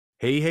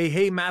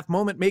Hey, Math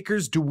Moment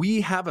Makers, do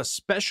we have a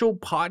special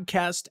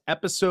podcast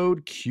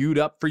episode queued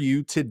up for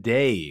you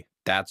today?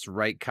 That's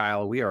right,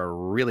 Kyle. We are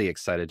really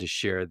excited to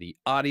share the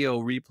audio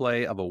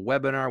replay of a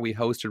webinar we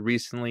hosted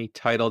recently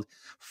titled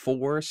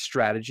 4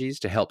 Strategies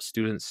to Help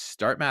Students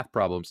Start Math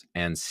Problems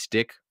and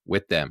Stick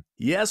with Them.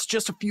 Yes,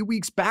 just a few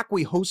weeks back,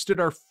 we hosted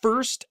our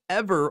first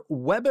ever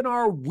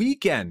webinar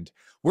weekend,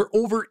 where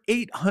over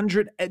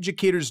 800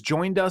 educators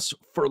joined us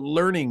for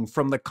learning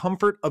from the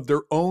comfort of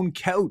their own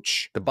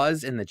couch. The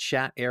buzz in the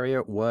chat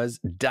area was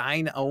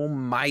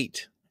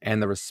dynamite, and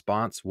the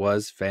response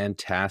was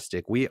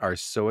fantastic. We are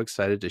so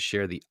excited to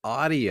share the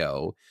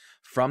audio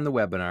from the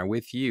webinar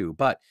with you.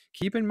 But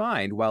keep in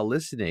mind while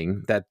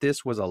listening that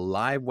this was a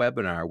live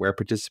webinar where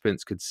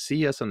participants could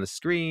see us on the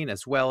screen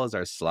as well as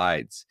our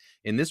slides.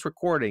 In this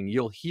recording,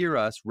 you'll hear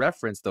us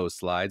reference those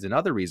slides and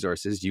other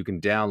resources you can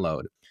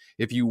download.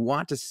 If you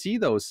want to see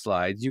those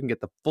slides, you can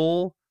get the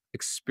full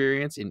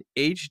experience in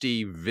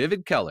HD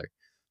vivid color,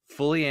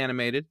 fully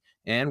animated,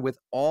 and with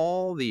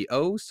all the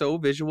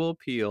oh-so-visual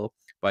appeal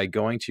by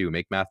going to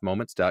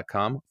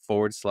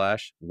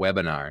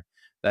makemathmoments.com/webinar.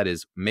 That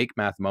is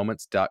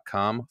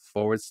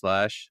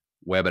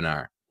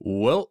makemathmoments.com/webinar.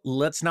 Well,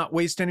 let's not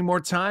waste any more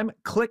time.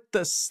 Click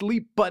the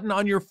sleep button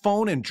on your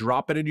phone and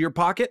drop it into your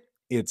pocket.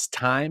 It's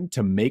time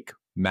to make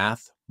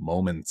math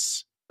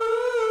moments.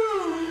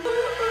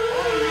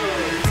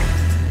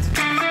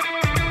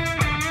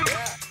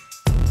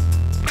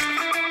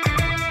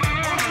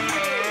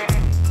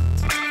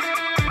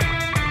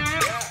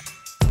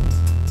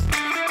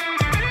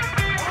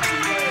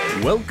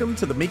 Welcome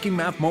to the Making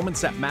Math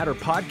Moments That Matter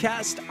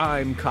podcast.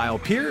 I'm Kyle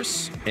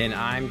Pierce. And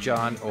I'm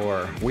John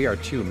Orr. We are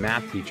 2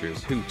 math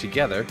teachers who,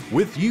 together,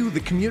 with you, the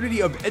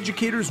community of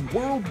educators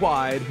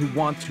worldwide who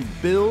want to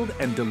build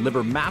and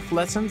deliver math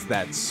lessons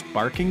that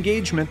spark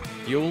engagement,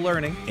 fuel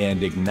learning,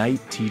 and ignite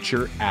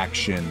teacher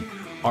action.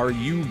 Are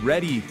you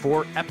ready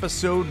for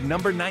episode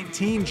number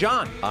 19,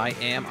 John? I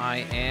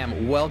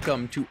am.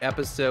 Welcome to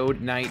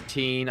episode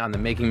 19 on the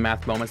Making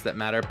Math Moments That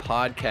Matter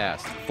podcast.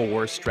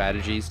 4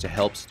 strategies to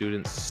help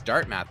students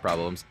start math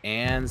problems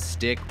and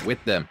stick with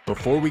them.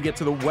 Before we get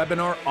to the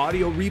webinar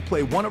audio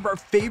replay, one of our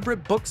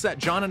favorite books that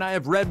John and I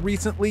have read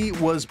recently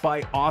was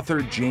by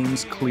author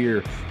James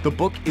Clear. The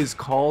book is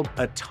called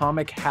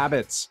Atomic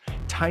Habits: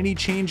 Tiny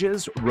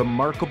Changes,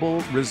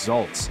 Remarkable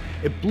Results.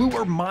 It blew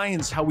our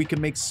minds how we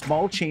can make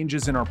small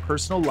changes in our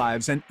personal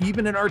lives and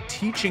even in our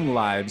teaching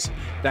lives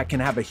that can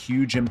have a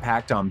huge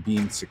impact on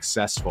being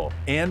successful.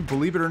 And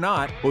believe it or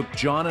not, both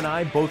John and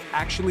I both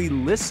actually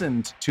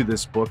listened to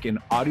this book in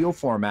audio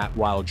format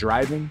while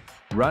driving,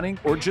 running,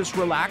 or just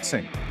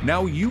relaxing.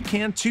 Now you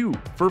can too,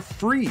 for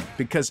free,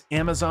 because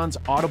Amazon's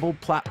Audible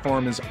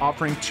platform is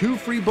offering 2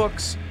 free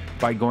books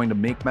by going to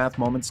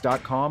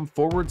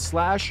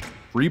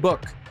makemathmoments.com/free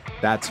book.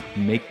 That's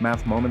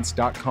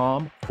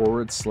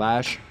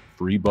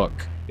makemathmoments.com/free book.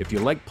 If you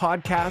like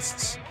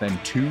podcasts, then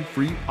 2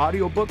 free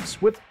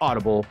audiobooks with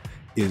Audible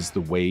is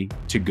the way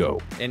to go.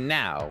 And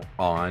now,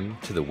 on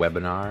to the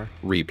webinar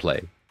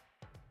replay.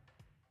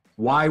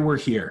 Why we're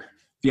here.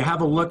 If you have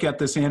a look at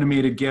this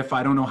animated GIF,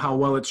 I don't know how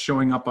well it's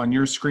showing up on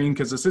your screen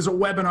because this is a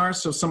webinar,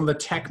 so some of the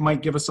tech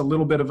might give us a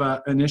little bit of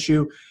an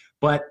issue,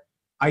 but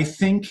I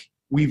think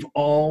we've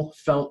all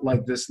felt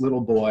like this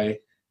little boy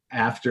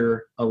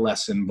after a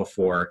lesson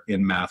before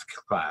in math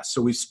class.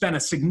 So we've spent a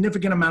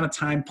significant amount of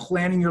time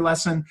planning your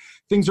lesson.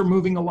 Things are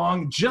moving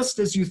along just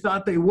as you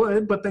thought they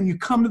would, but then you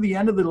come to the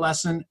end of the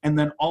lesson and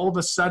then all of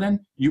a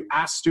sudden you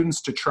ask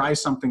students to try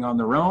something on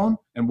their own.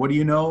 And what do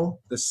you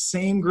know? The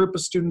same group of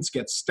students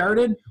get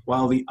started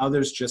while the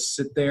others just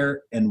sit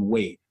there and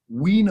wait.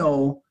 We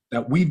know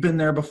that we've been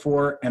there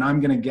before, and I'm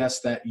gonna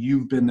guess that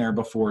you've been there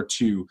before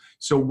too.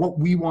 So what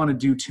we wanna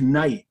do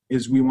tonight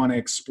is we wanna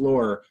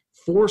explore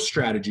 4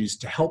 strategies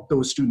to help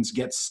those students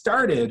get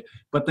started,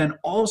 but then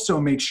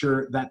also make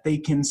sure that they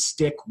can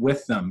stick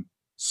with them.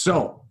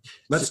 So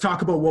let's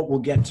talk about what we'll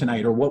get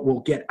tonight, or what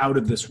we'll get out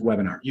of this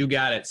webinar. You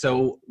got it.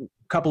 So a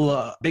couple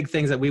of big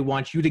things that we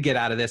want you to get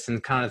out of this,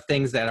 and kind of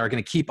things that are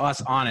going to keep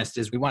us honest,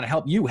 is we want to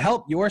help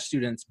your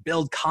students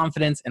build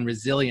confidence and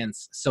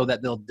resilience so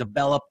that they'll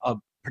develop a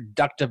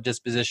productive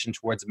disposition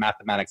towards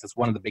mathematics. That's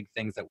one of the big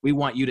things that we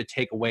want you to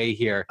take away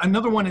here.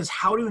 Another one is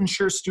how to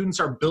ensure students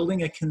are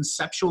building a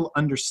conceptual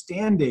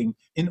understanding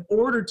in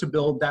order to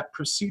build that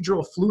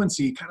procedural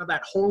fluency, kind of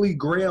that holy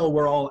grail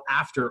we're all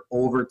after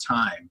over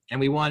time. And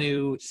we want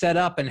to set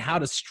up and how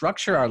to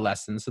structure our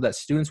lessons so that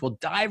students will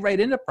dive right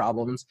into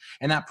problems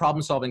and that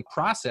problem solving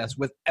process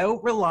without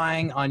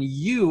relying on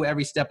you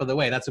every step of the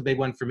way. That's a big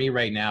one for me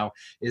right now,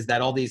 is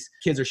that all these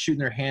kids are shooting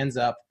their hands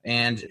up,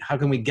 and how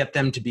can we get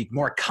them to be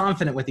more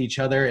confident with each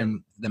other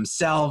and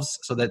themselves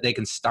so that they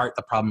can start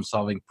the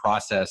problem-solving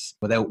process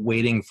without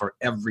waiting for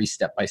every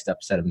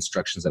step-by-step set of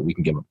instructions that we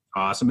can give them.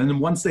 Awesome. And then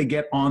once they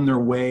get on their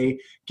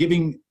way,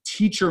 giving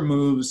teacher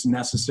moves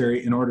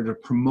necessary in order to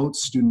promote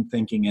student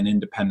thinking and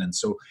independence.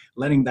 So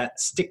letting that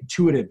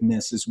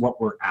stick-to-itiveness is what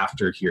we're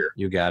after here.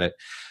 You got it.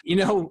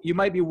 You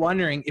might be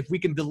wondering if we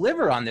can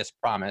deliver on this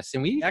promise.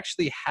 And we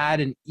actually had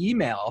an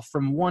email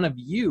from one of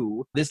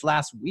you this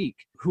last week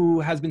who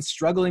has been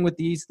struggling with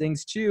these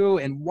things too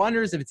and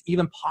wonders if it's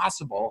even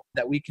possible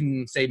that we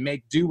can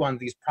make do on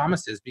these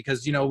promises,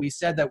 because we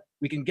said that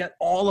we can get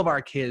all of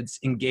our kids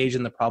engaged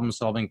in the problem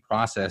solving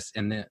process.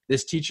 And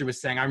this teacher was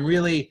saying, I'm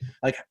really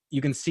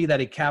you can see that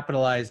he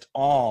capitalized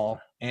all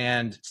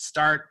and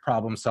start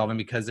problem solving,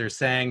 because they're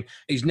saying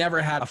he's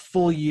never had a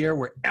full year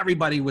where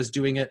everybody was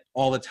doing it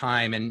all the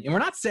time. And we're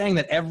not saying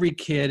that every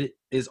kid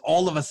is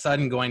all of a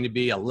sudden going to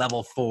be a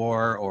level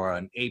 4 or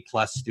an A+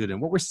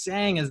 student. What we're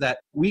saying is that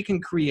we can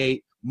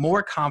create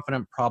more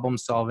confident problem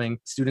solving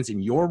students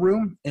in your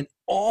room, and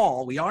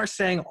we are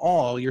saying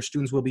all your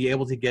students will be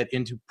able to get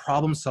into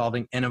problem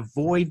solving and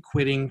avoid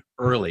quitting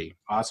early.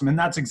 Awesome. And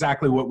that's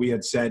exactly what we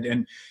had said.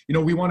 And,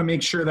 we want to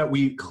make sure that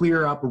we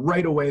clear up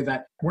right away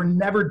that we're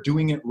never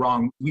doing it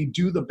wrong. We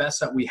do the best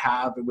that we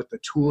have with the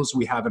tools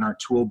we have in our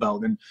tool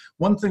belt. And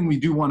one thing we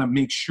do want to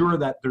make sure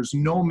that there's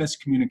no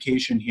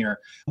miscommunication here.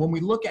 When we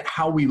look at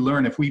how we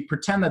learn, if we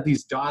pretend that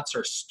these dots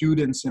are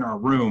students in our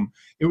room,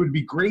 it would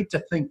be great to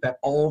think that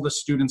all the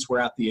students were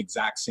at the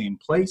exact same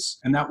place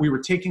and that we were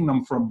taking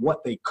them from what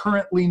they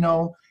currently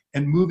know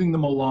and moving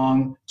them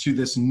along to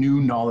this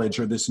new knowledge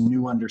or this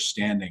new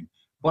understanding.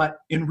 But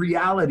in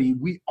reality,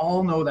 we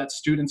all know that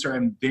students are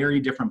in very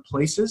different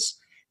places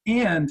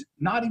and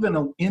not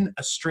even in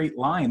a straight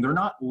line. They're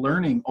not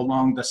learning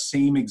along the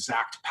same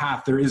exact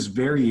path. There is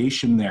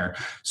variation there.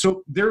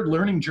 So their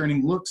learning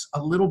journey looks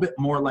a little bit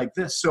more like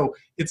this. So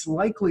it's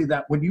likely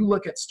that when you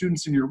look at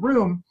students in your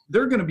room,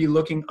 they're going to be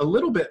looking a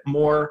little bit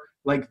more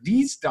like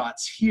these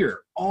dots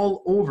here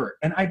all over.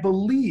 And I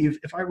believe,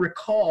 if I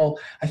recall,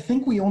 I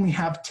think we only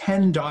have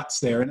 10 dots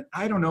there. And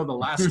I don't know the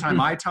last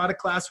time I taught a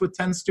class with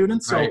 10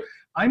 students. So Right.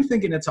 I'm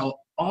thinking it's an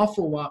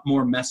awful lot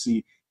more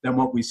messy than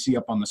what we see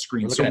up on the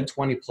screen. We're looking at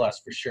 20+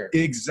 for sure.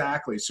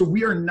 Exactly. So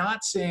we are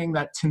not saying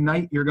that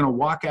tonight you're going to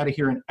walk out of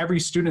here and every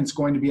student's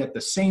going to be at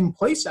the same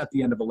place at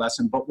the end of a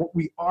lesson. But what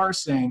we are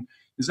saying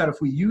is that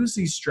if we use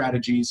these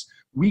strategies,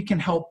 we can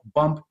help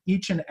bump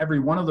each and every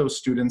one of those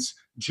students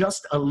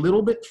just a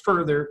little bit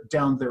further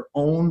down their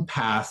own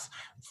path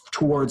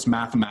towards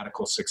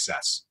mathematical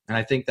success. And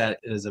I think that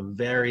is a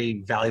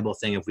very valuable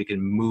thing if we can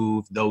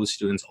move those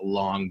students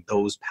along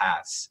those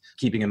paths,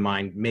 keeping in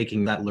mind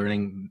making that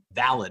learning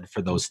valid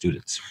for those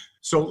students.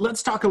 So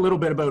let's talk a little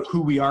bit about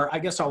who we are. I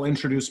guess I'll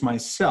introduce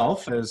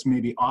myself, as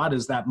maybe odd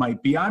as that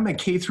might be. I'm a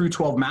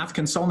K-12 math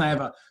consultant. I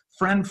have a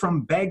friend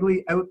from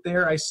Bagley out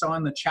there I saw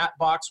in the chat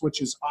box,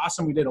 which is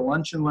awesome. We did a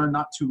lunch and learn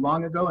not too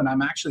long ago, and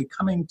I'm actually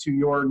coming to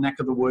your neck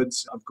of the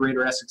woods of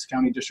Greater Essex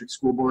County District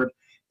School Board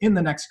in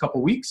the next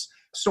couple weeks.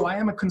 So I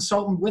am a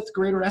consultant with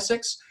Greater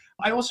Essex.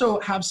 I also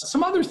have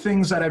some other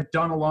things that I've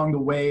done along the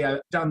way.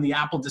 I've done the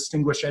Apple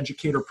Distinguished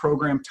Educator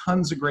Program,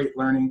 tons of great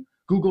learning.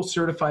 Google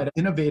Certified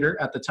Innovator,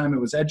 at the time it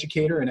was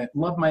Educator, and I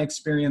loved my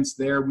experience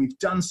there. We've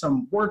done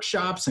some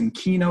workshops and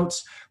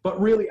keynotes, but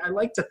really I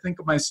like to think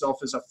of myself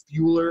as a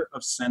fueler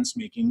of sense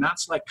making.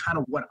 That's like kind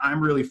of what I'm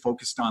really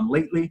focused on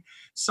lately.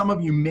 Some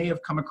of you may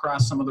have come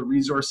across some of the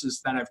resources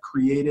that I've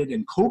created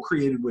and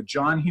co-created with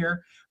John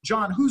here.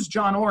 John, who's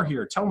John Orr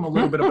here? Tell him a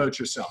little bit about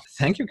yourself.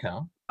 Thank you,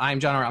 Cal. I'm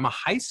John Orr. I'm a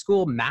high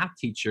school math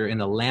teacher in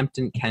the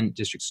Lambton, Kent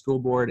District School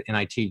Board, and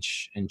I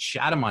teach in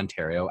Chatham,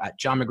 Ontario at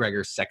John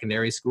McGregor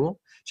Secondary School.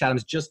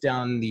 Chatham's just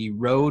down the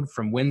road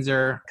from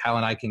Windsor. Kyle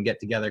and I can get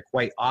together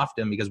quite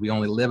often because we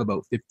only live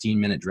about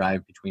 15-minute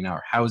drive between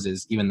our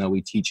houses, even though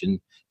we teach in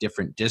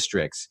different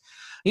districts.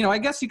 I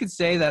guess you could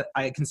say that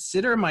I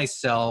consider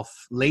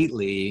myself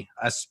lately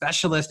a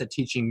specialist at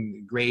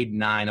teaching grade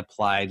 9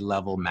 applied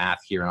level math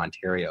here in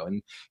Ontario.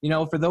 And,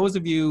 for those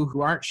of you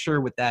who aren't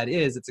sure what that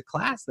is, it's a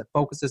class that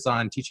focuses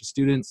on teaching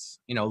students,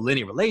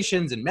 linear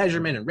relations and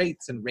measurement and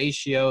rates and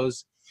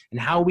ratios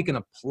and how we can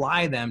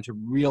apply them to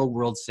real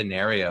world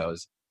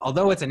scenarios.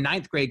 Although it's a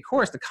 9th grade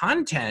course, the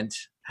content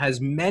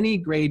has many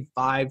grade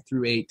 5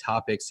 through 8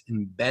 topics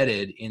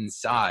embedded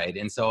inside.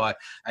 And so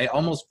I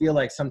almost feel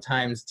like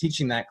sometimes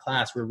teaching that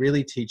class, we're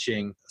really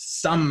teaching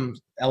some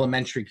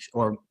elementary,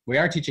 or we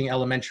are teaching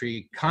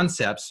elementary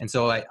concepts. And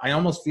so I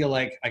almost feel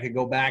like I could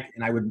go back,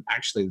 and I would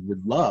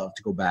love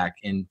to go back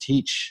and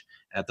teach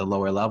at the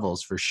lower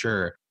levels for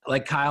sure.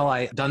 Like Kyle,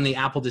 I've done the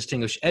Apple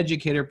Distinguished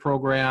Educator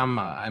Program.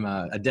 I'm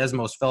a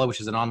Desmos Fellow,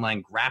 which is an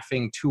online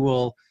graphing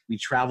tool. We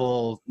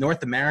travel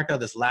North America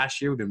this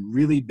last year. We've been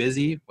really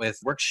busy with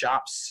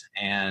workshops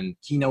and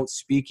keynote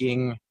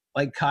speaking.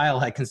 Like Kyle,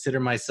 I consider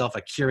myself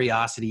a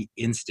curiosity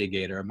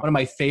instigator. One of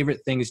my favorite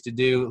things to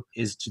do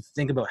is to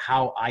think about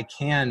how I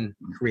can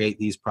create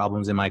these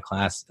problems in my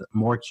class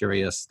more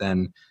curious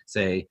than,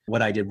 say,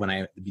 what I did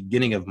at the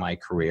beginning of my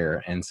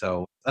career. And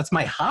so That's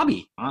my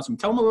hobby. Awesome.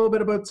 Tell them a little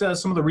bit about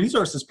some of the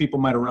resources people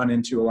might have run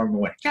into along the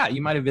way. Yeah,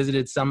 you might have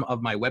visited some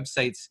of my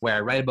websites where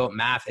I write about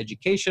math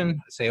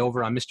education, say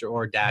over on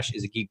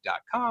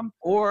mror-isageek.com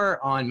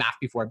or on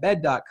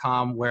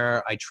mathbeforebed.com,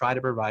 where I try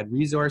to provide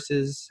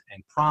resources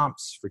and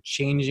prompts for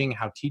changing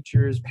how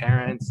teachers,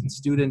 parents, and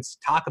students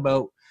talk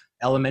about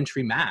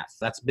elementary math.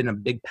 That's been a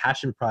big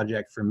passion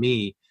project for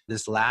me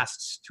this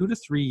last 2 to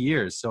 3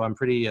 years. So I'm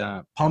pretty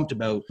pumped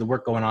about the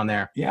work going on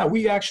there. Yeah,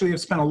 we actually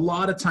have spent a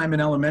lot of time in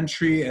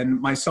elementary, and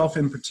myself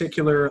in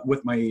particular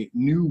with my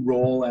new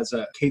role as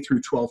a K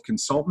through 12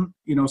 consultant.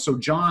 So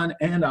John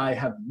and I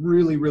have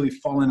really, really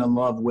fallen in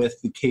love with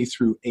the K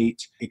through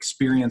 8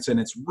 experience, and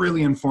it's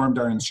really informed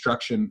our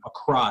instruction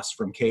across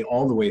from K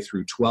all the way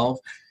through 12.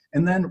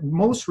 And then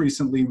most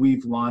recently,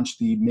 we've launched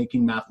the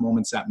Making Math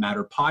Moments That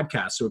Matter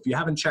podcast. So if you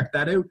haven't checked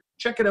that out,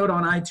 check it out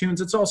on iTunes.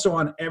 It's also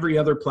on every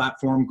other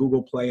platform,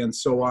 Google Play and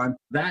so on.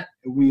 That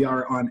we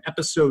are on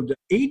episode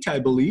 8, I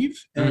believe.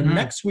 And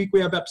next week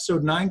we have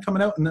episode 9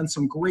 coming out, and then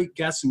some great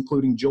guests,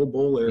 including Jill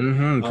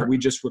Bowler. We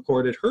just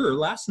recorded her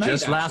last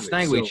night. Last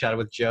night we chatted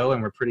with Joe,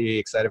 and we're pretty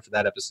excited for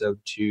that episode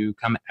to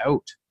come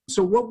out.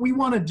 So what we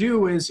want to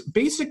do is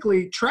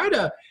basically try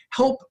to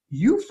help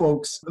you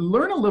folks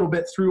learn a little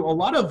bit through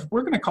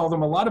we're going to call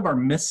them a lot of our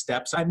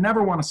missteps. I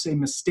never want to say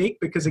mistake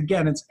because,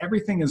 again,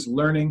 everything is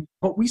learning.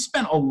 But we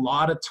spent a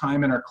lot of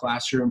time in our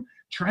classroom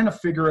trying to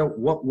figure out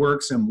what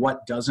works and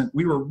what doesn't.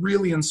 We were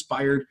really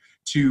inspired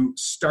to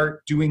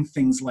start doing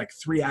things like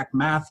 3-act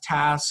math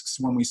tasks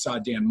when we saw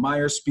Dan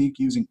Meyer speak,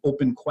 using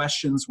open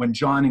questions when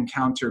John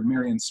encountered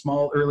Marion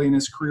Small early in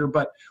his career.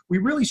 But we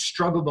really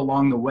struggled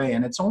along the way.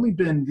 And it's only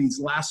been these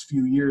last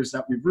few years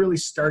that we've really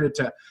started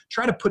to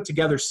try to put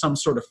together some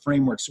sort of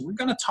framework. So we're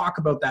going to talk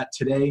about that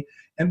today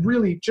and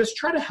really just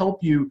try to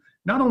help you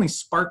not only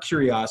spark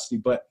curiosity,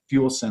 but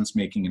fuel sense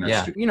making in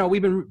our students.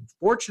 We've been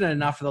fortunate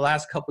enough for the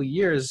last couple of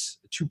years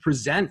to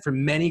present for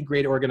many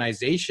great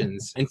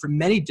organizations and for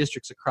many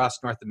districts across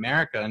North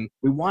America. And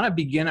we want to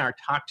begin our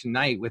talk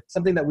tonight with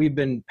something that we've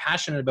been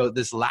passionate about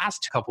this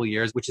last couple of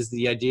years, which is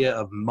the idea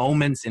of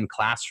moments in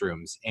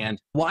classrooms.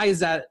 And why is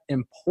that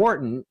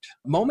important?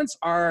 Moments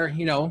are,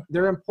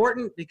 they're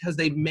important because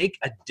they make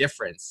a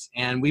difference.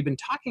 And we've been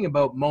talking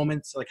about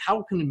moments, like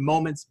how can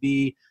moments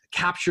be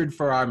captured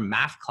for our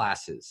math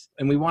classes.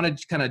 And we wanted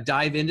to kind of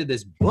dive into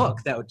this book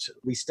that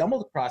we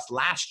stumbled across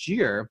last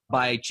year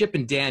by Chip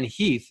and Dan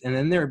Heath. And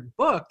in their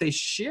book, they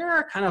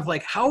share kind of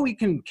like how we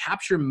can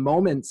capture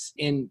moments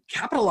and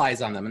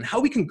capitalize on them and how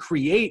we can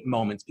create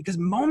moments, because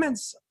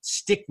moments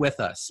stick with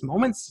us.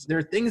 Moments,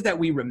 they're things that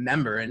we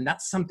remember. And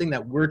that's something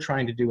that we're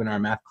trying to do in our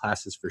math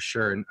classes for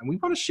sure. And we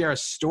want to share a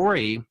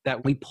story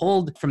that we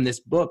pulled from this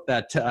book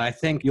that I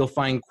think you'll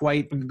find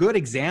quite a good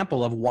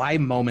example of why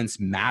moments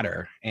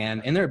matter.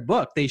 And in their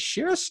book, they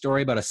share a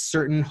story about a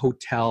certain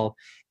hotel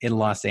in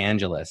Los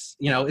Angeles.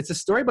 It's a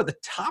story about the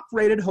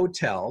top-rated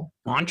hotel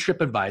on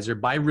TripAdvisor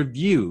by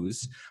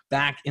reviews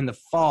back in the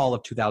fall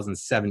of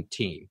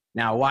 2017.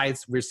 Now, why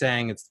we're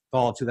saying it's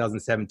fall of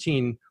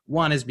 2017,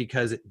 one is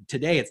because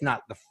today it's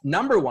not the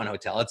number one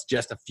hotel, it's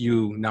just a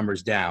few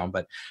numbers down,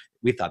 but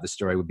we thought the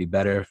story would be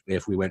better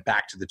if we went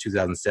back to the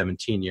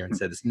 2017 year and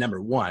said it's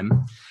number one.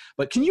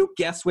 But can you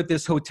guess what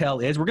this hotel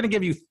is? We're going to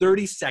give you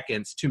 30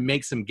 seconds to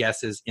make some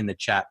guesses in the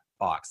chat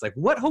box. Like,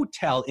 what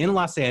hotel in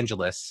Los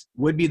Angeles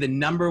would be the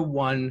number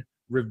one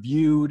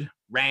reviewed,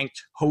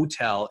 ranked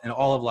hotel in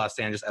all of Los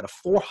Angeles out of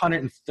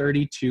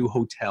 432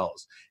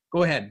 hotels?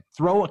 Go ahead,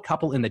 throw a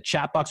couple in the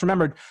chat box.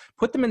 Remember,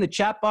 put them in the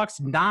chat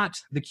box, not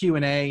the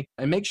Q&A,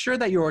 and make sure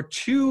that your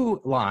to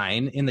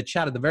line in the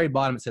chat at the very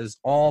bottom, it says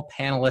all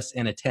panelists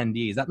and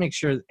attendees. That makes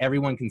sure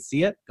everyone can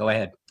see it. Go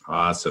ahead.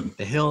 Awesome.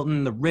 The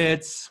Hilton, the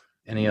Ritz,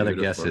 any other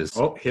guesses?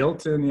 Oh,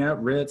 Hilton, yeah,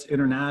 Ritz,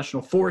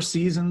 International, Four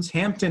Seasons,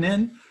 Hampton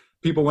Inn.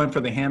 People went for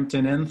the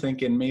Hampton Inn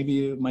thinking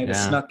maybe it might have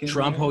snuck in.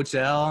 Trump there.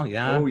 Hotel,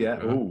 yeah. Oh,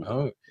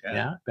 yeah.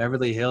 Yeah.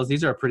 Beverly Hills.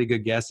 These are pretty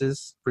good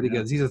guesses. Pretty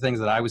good. These are things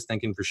that I was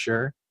thinking for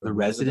sure. The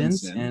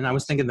Residence. And I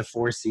was thinking the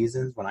Four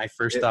Seasons when I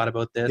first thought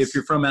about this. If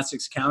you're from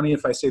Essex County,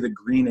 if I say the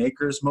Green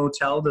Acres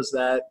Motel, does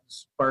that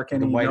spark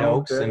any? The White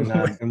Oaks in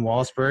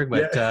Wallsburg.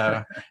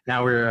 But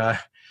now we're...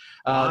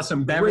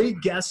 awesome. Great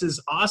guesses.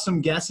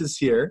 Awesome guesses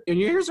here. And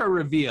here's our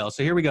reveal.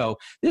 So here we go.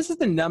 This is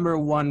the number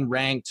one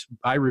ranked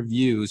by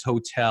reviews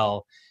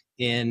hotel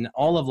in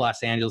all of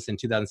Los Angeles in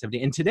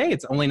 2017. And today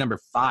it's only number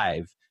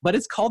 5, but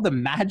it's called the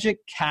Magic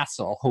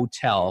Castle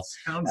Hotel.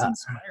 Sounds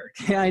inspiring.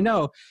 Yeah, I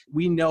know.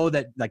 We know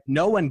that like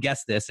no one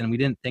guessed this, and we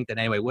didn't think that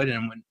anybody would.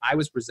 And when I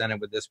was presented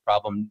with this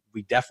problem,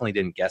 we definitely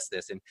didn't guess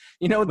this. And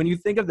when you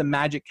think of the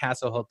Magic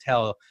Castle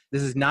Hotel,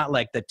 this is not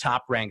like the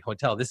top ranked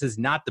hotel. This is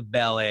not the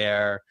Bel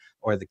Air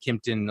or the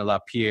Kimpton La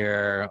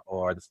Pierre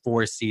or the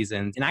Four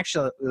Seasons. And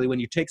actually, when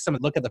you take some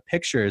look at the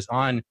pictures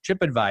on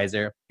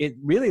TripAdvisor, it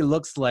really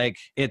looks like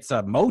it's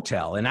a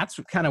motel. And that's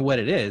kind of what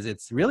it is.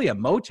 It's really a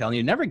motel. And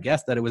you never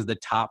guessed that it was the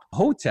top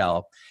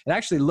hotel. It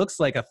actually looks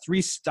like a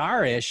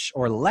 3-star-ish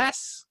or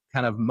less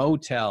kind of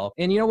motel.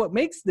 And what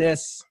makes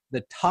this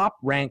the top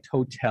ranked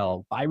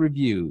hotel by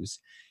reviews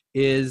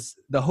is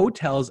the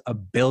hotel's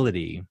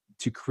ability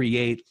to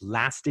create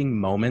lasting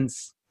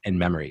moments and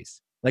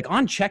memories. Like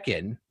on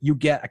check-in, you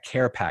get a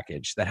care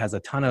package that has a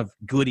ton of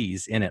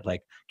goodies in it,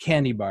 like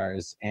candy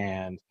bars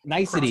and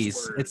niceties.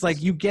 Crosswords. It's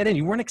like you get in,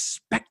 you weren't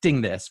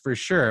expecting this for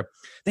sure.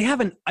 They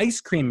have an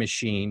ice cream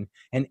machine,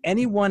 and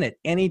anyone at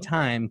any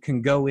time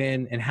can go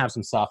in and have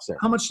some soft serve.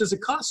 How much does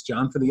it cost,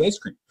 John, for the ice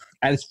cream?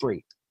 And it's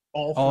free.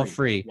 All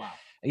free. Wow.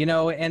 You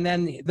know, and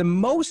then the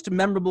most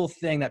memorable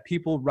thing that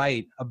people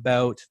write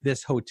about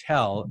this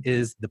hotel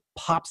is the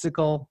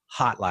popsicle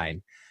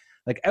hotline.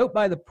 Like out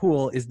by the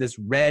pool is this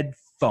red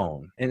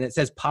phone, and it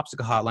says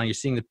popsicle hotline. You're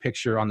seeing the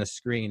picture on the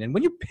screen. And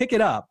when you pick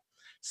it up,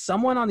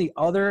 someone on the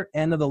other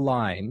end of the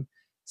line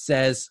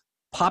says,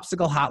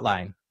 popsicle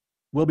hotline,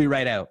 we'll be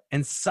right out.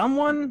 And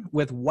someone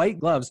with white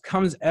gloves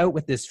comes out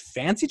with this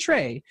fancy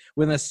tray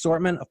with an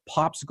assortment of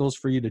popsicles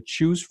for you to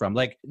choose from.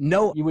 Like,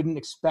 no, you wouldn't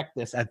expect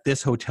this at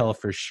this hotel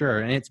for sure.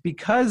 And it's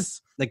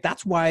because, like,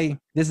 that's why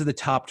this is the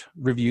top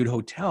reviewed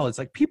hotel. It's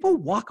like people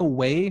walk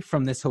away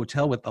from this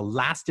hotel with a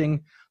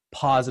lasting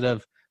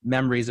positive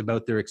memories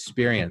about their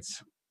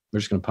experience. We're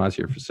just going to pause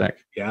here for a sec.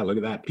 Yeah, look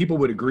at that. People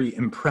would agree.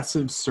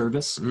 Impressive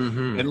service.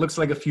 Mm-hmm. It looks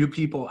like a few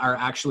people are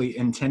actually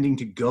intending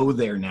to go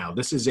there now.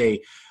 This is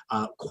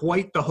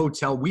quite the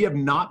hotel. We have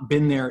not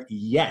been there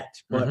yet,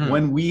 but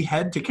when we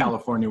head to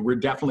California, we're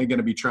definitely going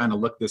to be trying to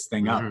look this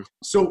thing up.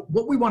 So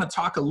what we want to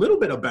talk a little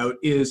bit about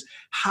is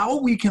how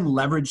we can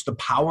leverage the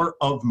power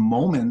of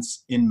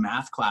moments in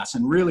math class.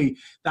 And really,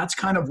 that's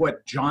kind of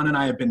what John and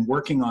I have been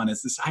working on,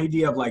 is this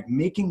idea of like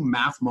making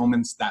math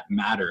moments that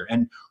matter.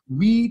 And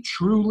we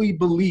truly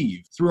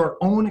believe through our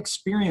own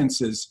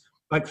experiences,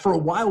 like for a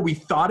while we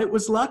thought it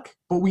was luck,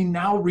 but we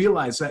now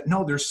realize that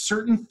no, there's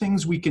certain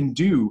things we can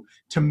do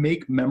to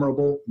make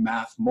memorable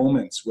math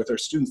moments with our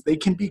students. They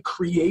can be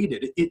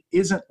created. It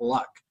isn't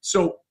luck.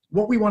 So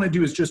what we want to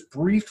do is just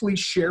briefly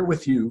share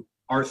with you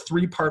our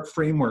 3-part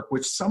framework,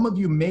 which some of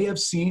you may have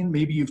seen.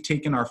 Maybe you've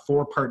taken our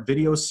 4-part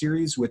video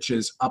series, which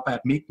is up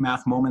at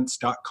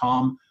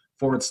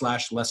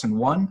makemathmoments.com/lesson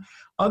 1.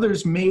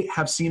 Others may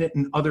have seen it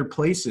in other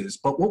places,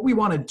 but what we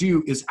want to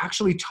do is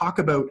actually talk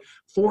about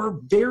 4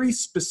 very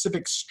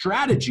specific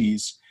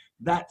strategies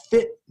that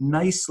fit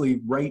nicely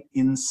right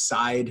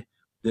inside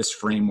this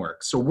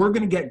framework. So we're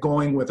going to get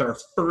going with our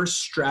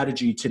first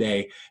strategy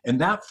today, and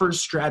that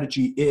first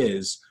strategy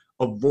is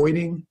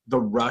avoiding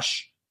the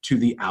rush to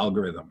the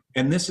algorithm.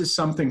 And this is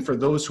something for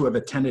those who have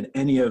attended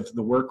any of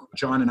the work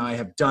John and I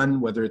have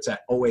done, whether it's at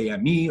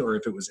OAME or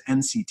if it was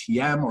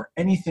NCTM or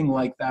anything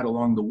like that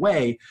along the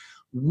way.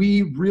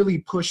 We really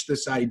push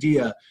this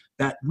idea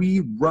that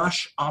we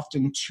rush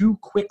often too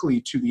quickly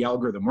to the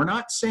algorithm. We're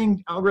not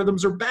saying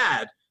algorithms are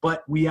bad,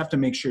 but we have to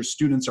make sure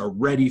students are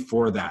ready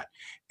for that.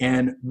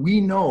 And we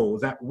know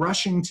that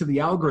rushing to the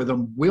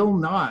algorithm will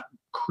not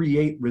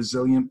create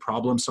resilient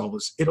problem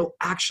solvers. It'll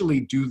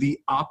actually do the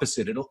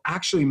opposite. It'll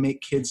actually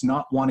make kids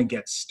not want to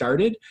get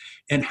started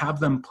and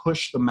have them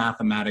push the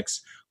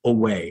mathematics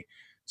away.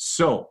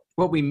 So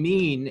what we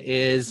mean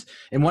is,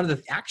 and one of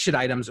the action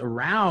items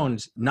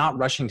around not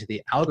rushing to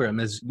the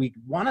algorithm is we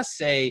want to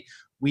say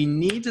we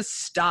need to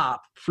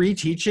stop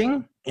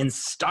pre-teaching and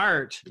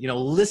start,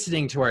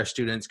 listening to our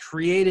students,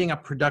 creating a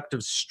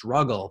productive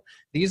struggle.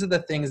 These are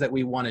the things that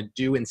we want to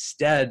do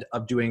instead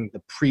of doing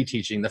the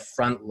pre-teaching, the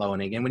front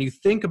loading. And when you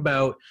think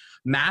about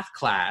math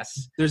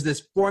class, there's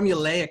this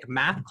formulaic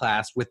math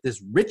class with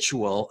this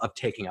ritual of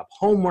taking up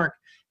homework,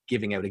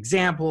 giving out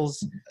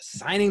examples,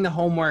 assigning the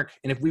homework.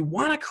 And if we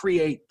want to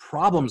create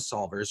problem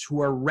solvers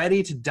who are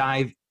ready to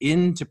dive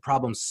into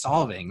problem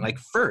solving, like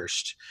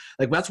first,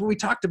 like that's what we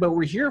talked about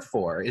we're here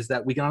for, is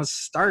that we can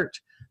start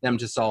them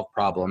to solve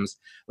problems.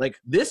 Like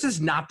this is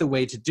not the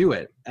way to do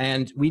it.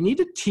 And we need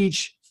to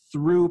teach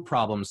through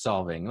problem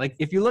solving. Like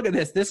if you look at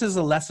this is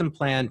a lesson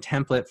plan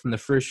template from the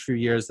first few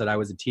years that I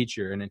was a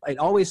teacher. And it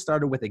always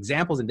started with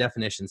examples and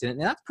definitions.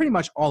 And that's pretty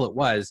much all it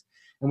was.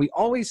 And we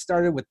always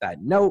started with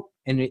that note,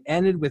 and it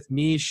ended with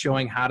me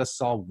showing how to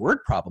solve word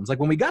problems. Like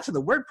when we got to the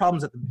word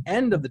problems at the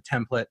end of the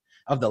template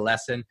of the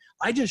lesson,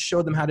 I just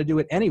showed them how to do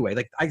it anyway.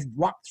 Like I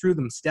walked through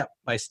them step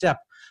by step.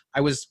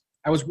 I was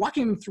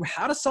walking them through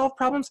how to solve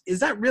problems. Is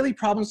that really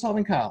problem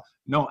solving, Kyle?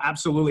 No,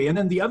 absolutely. And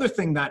then the other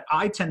thing that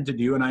I tend to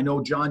do, and I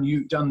know, John,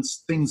 you've done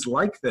things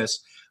like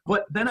this,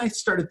 but then I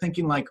started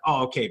thinking like,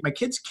 oh, okay, my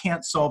kids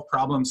can't solve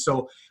problems.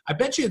 So I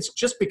bet you it's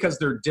just because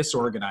they're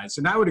disorganized.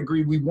 And I would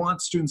agree, we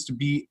want students to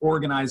be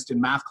organized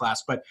in math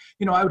class, but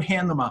I would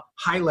hand them a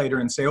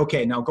highlighter and say,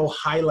 okay, now go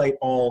highlight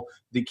all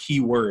the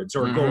keywords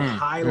or go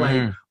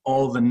highlight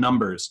all the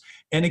numbers.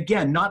 And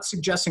again, not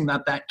suggesting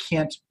that that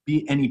can't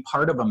be any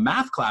part of a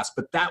math class,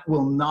 but that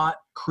will not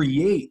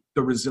create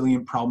the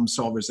resilient problem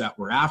solvers that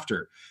we're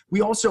after.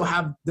 We also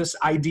have this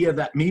idea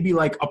that maybe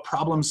like a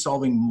problem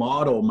solving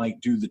model might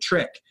do the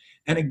trick.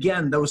 And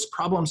again, those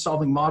problem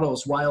solving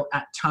models, while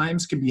at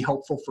times can be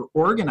helpful for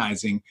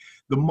organizing,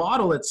 the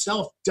model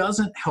itself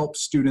doesn't help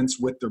students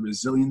with the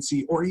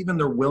resiliency or even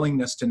their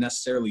willingness to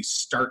necessarily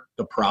start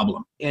the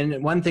problem.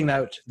 And one thing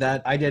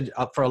that I did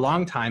for a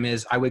long time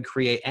is I would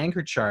create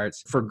anchor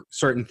charts for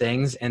certain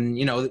things. And,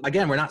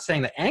 again, we're not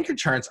saying that anchor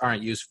charts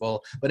aren't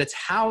useful, but it's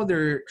how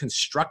they're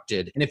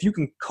constructed. And if you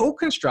can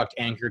co-construct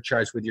anchor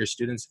charts with your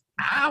students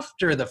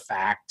after the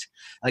fact,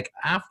 like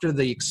after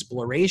the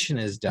exploration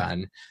is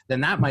done,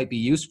 then that might be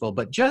useful.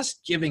 But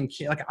just giving,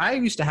 like I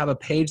used to have a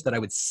page that I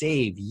would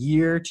save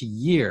year to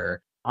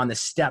year on the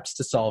steps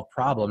to solve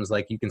problems,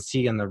 like you can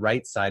see on the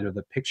right side of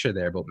the picture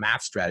there about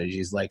math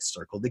strategies, like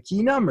circle the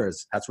key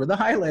numbers. That's where the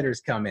highlighters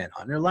come in.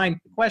 Underline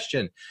the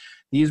question.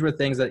 These were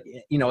things that,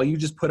 you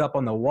just put up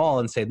on the wall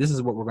and say, this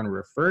is what we're going to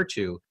refer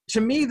to.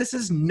 To me, this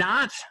is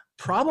not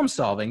problem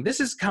solving. This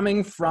is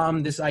coming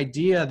from this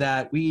idea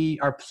that we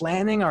are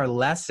planning our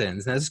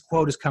lessons. Now, this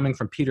quote is coming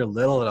from Peter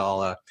Little et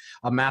al.,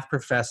 a math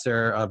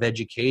professor of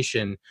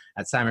education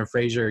at Simon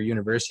Fraser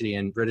University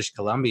in British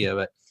Columbia.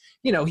 But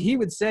he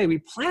would say we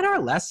plan our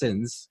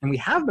lessons, and we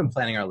have been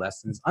planning our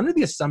lessons under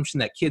the assumption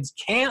that kids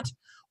can't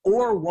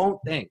or won't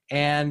think.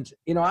 And,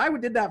 I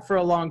did that for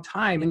a long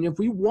time. And if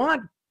we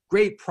want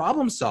great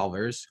problem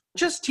solvers,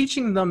 just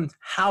teaching them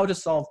how to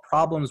solve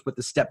problems with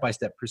the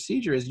step-by-step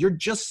procedures, you're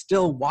just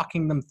still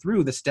walking them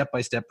through the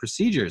step-by-step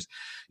procedures.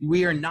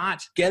 We are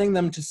not getting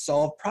them to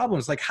solve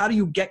problems. Like, how do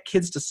you get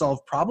kids to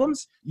solve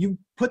problems? You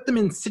put them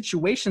in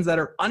situations that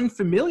are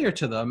unfamiliar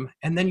to them,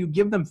 and then you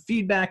give them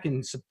feedback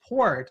and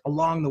support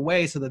along the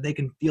way so that they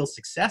can feel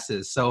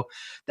successes. So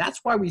that's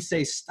why we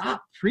say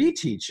stop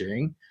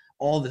pre-teaching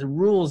all the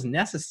rules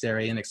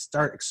necessary and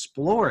start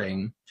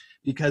exploring,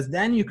 because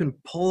then you can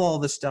pull all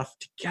the stuff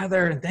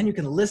together, and then you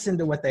can listen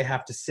to what they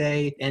have to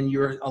say, and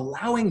you're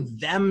allowing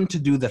them to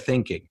do the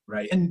thinking.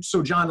 Right. And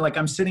so, John, like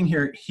I'm sitting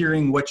here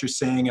hearing what you're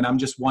saying, and I'm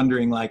just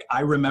wondering, like,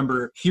 I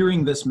remember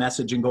hearing this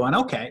message and going,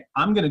 okay,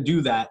 I'm going to do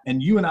that.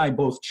 And you and I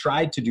both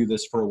tried to do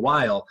this for a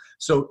while.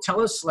 So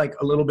tell us like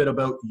a little bit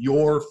about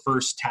your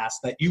first task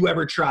that you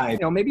ever tried.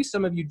 Maybe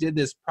some of you did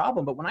this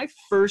problem, but when I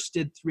first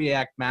did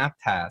 3-act math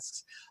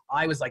tasks,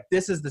 I was like,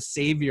 this is the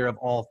savior of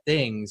all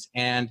things.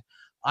 And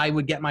I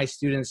would get my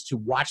students to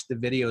watch the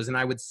videos, and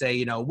I would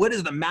say, what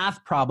is the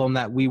math problem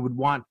that we would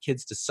want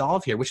kids to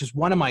solve here? Which is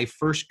one of my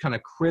first kind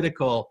of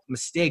critical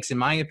mistakes, in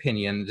my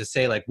opinion, to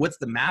say, like, what's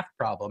the math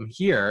problem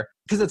here?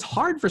 Because it's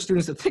hard for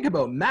students to think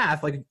about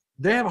math. Like,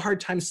 they have a hard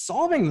time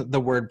solving the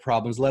word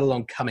problems, let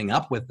alone coming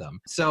up with them.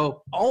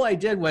 So all I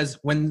did was,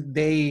 when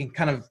they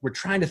kind of were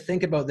trying to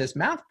think about this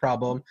math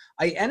problem,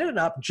 I ended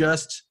up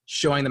just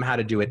showing them how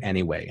to do it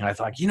anyway. And I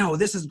thought,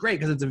 this is great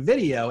because it's a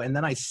video. And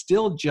then I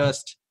still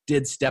just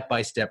did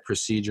step-by-step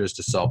procedures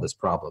to solve this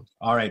problem.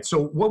 All right.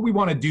 So what we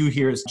want to do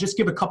here is just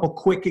give a couple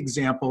quick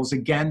examples.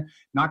 Again,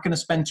 not going to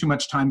spend too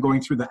much time going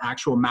through the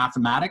actual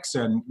mathematics,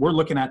 and we're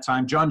looking at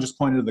time. John just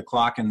pointed to the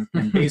clock and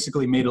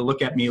basically made a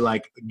look at me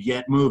like,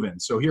 get moving.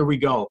 So here we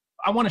go.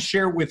 I want to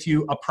share with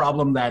you a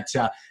problem that's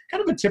kind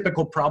of a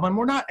typical problem.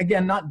 We're not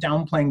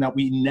downplaying that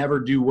we never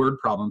do word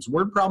problems.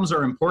 Word problems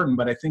are important,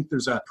 but I think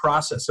there's a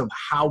process of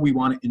how we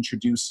want to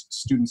introduce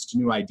students to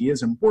new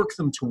ideas and work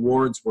them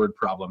towards word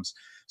problems.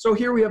 So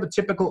here we have a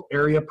typical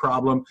area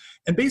problem.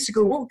 And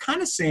basically what we're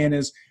kind of saying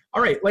is,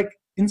 all right, like,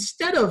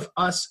 instead of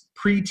us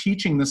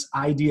pre-teaching this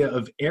idea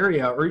of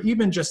area, or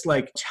even just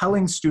like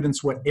telling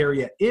students what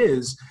area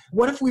is,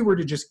 what if we were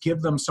to just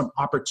give them some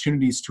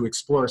opportunities to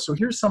explore? So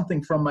here's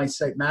something from my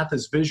site, Math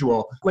is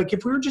Visual. Like,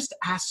 if we were just to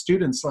ask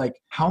students,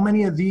 like, how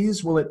many of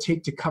these will it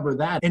take to cover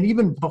that? And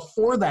even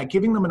before that,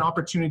 giving them an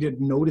opportunity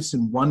to notice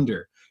and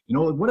wonder.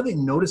 What do they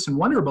notice and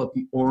wonder about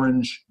the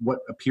orange, what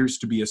appears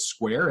to be a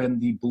square, and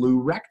the blue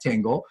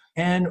rectangle?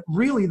 And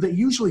really, they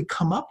usually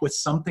come up with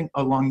something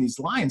along these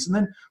lines. And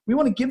then we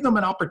want to give them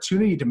an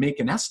opportunity to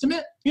make an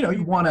estimate.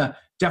 You want to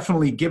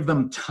definitely give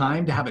them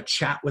time to have a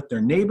chat with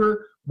their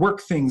neighbor,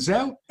 work things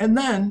out, and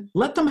then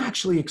let them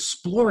actually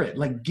explore it.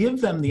 Like,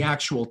 give them the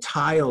actual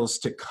tiles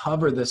to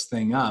cover this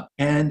thing up,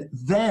 and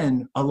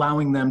then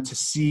allowing them to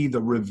see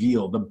the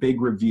reveal, the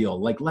big reveal.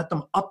 Like, let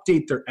them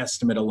update their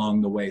estimate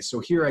along the way. So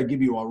here I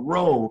give you a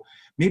row.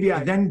 Maybe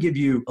I then give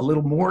you a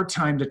little more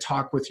time to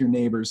talk with your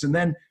neighbors. And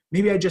then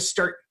maybe I just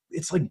start,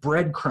 it's like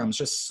breadcrumbs,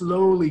 just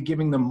slowly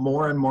giving them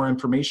more and more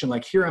information.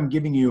 Like, here I'm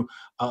giving you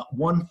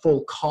one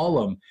full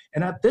column.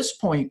 And at this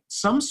point,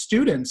 some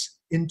students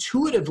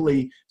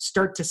intuitively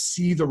start to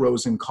see the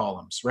rows and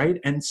columns, right?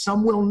 And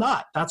some will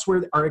not. That's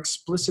where our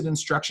explicit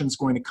instruction is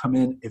going to come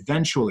in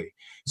eventually.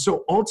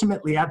 So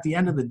ultimately, at the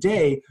end of the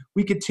day,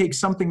 we could take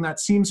something that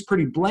seems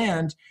pretty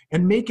bland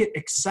and make it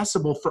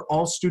accessible for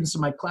all students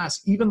in my class,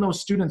 even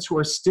those students who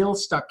are still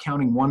stuck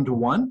counting 1 to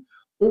 1,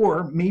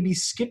 or maybe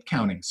skip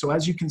counting. So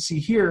as you can see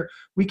here,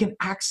 we can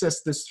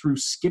access this through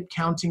skip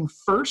counting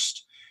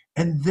first,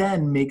 and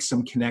then make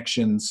some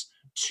connections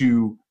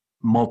to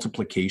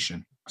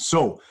multiplication.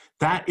 So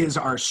that is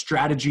our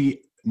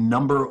strategy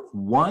number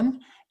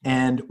 1.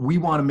 And we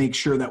want to make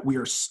sure that we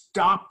are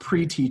stop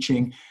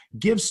pre-teaching,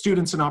 give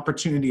students an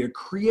opportunity to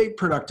create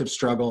productive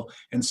struggle,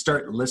 and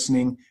start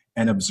listening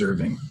and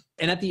observing.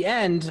 And at the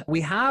end, we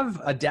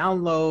have a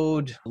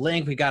download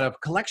link. We got a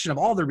collection of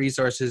all the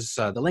resources,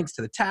 the links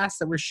to the tasks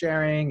that we're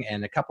sharing,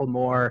 and a couple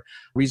more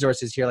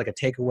resources here, like a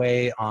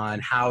takeaway on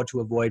how to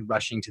avoid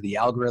rushing to the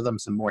algorithm,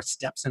 some more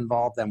steps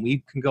involved than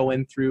we can go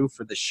in through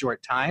for this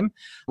short time.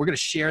 We're going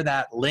to share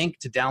that link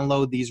to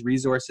download these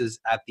resources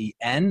at the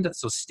end,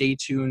 so stay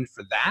tuned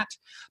for that.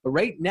 But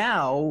right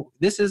now,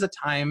 this is a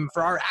time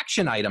for our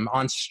action item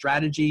on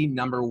strategy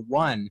number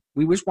 1.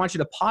 We just want you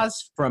to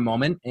pause for a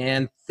moment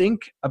and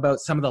think about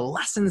some of the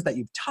lessons that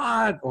you've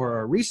taught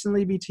or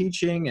recently be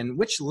teaching, and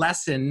which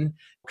lesson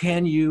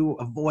can you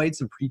avoid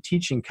some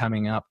pre-teaching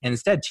coming up and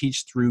instead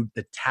teach through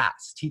the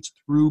task, teach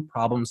through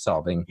problem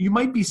solving. You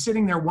might be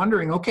sitting there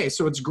wondering, okay,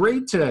 so it's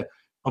great to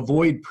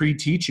avoid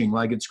pre-teaching.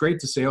 Like, it's great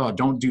to say, oh,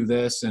 don't do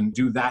this and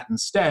do that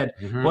instead.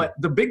 But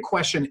the big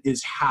question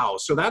is how.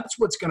 So that's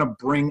what's going to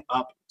bring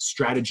up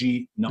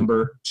strategy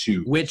number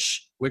 2.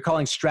 Which we're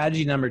calling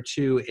strategy number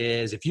 2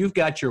 is, if you've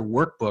got your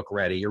workbook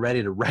ready, you're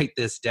ready to write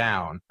this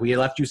down. We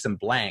left you some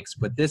blanks,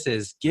 but this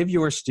is give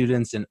your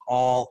students an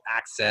all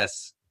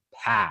access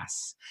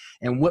pass.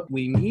 And what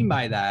we mean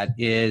by that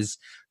is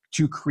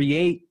to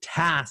create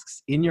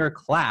tasks in your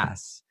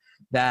class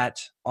that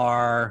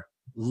are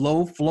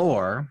low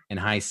floor and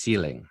high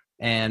ceiling.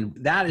 And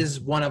that is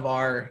one of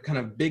our kind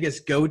of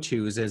biggest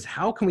go-tos, is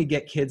how can we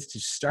get kids to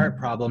start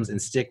problems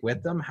and stick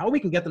with them? How we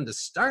can get them to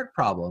start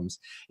problems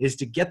is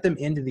to get them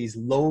into these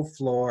low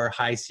floor,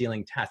 high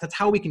ceiling tasks. That's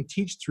how we can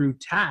teach through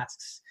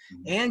tasks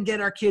and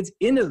get our kids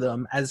into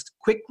them as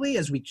quickly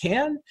as we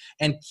can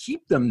and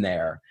keep them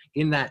there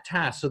in that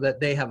task so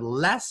that they have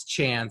less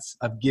chance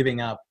of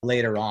giving up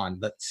later on.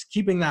 But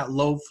keeping that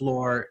low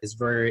floor is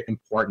very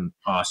important.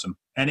 Awesome.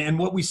 And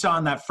what we saw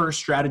in that first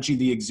strategy,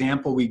 the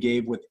example we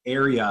gave with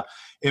area,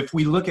 if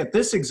we look at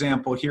this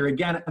example here,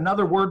 again,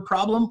 another word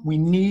problem, we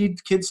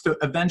need kids to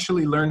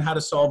eventually learn how to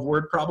solve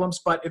word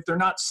problems, but if they're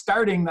not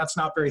starting, that's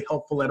not very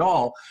helpful at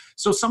all.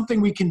 So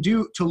something we can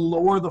do to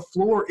lower the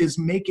floor is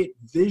make it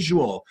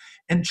visual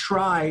and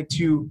try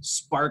to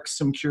spark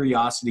some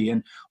curiosity.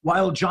 And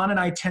while John and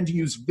I tend to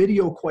use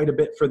video quite a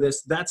bit for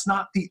this, that's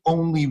not the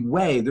only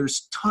way.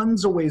 There's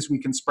tons of ways we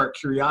can spark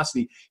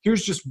curiosity.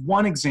 Here's just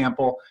one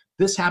example.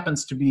 This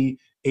happens to be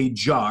a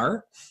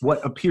jar,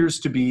 what appears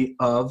to be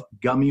of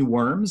gummy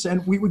worms.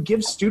 And we would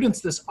give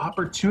students this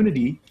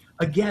opportunity,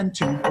 again,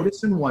 to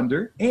notice and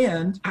wonder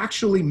and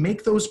actually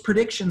make those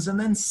predictions and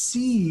then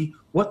see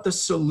what the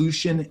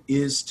solution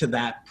is to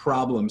that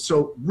problem.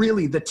 So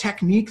really, the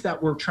technique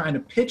that we're trying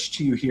to pitch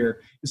to you here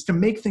is to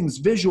make things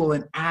visual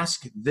and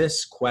ask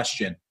this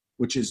question,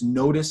 which is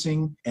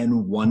noticing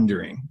and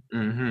wondering.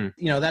 You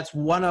know, that's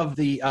one of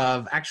the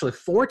actually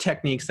 4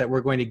 techniques that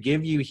we're going to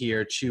give you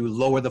here to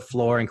lower the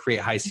floor and create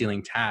high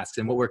ceiling tasks.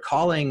 And what we're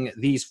calling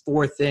these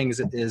 4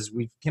 things is,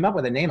 we came up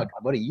with a name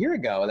about a year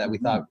ago that we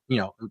thought, you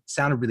know, it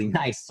sounded really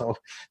nice. So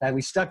that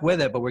we stuck with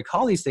it, but we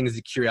call these things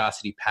the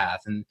curiosity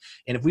path. And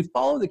if we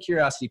follow the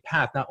curiosity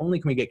path, not only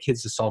can we get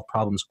kids to solve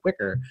problems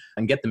quicker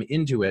and get them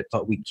into it,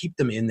 but we keep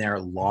them in there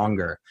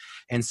longer.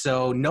 And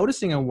so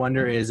noticing and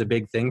wonder is a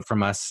big thing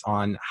from us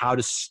on how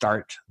to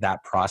start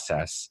that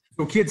process.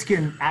 So kids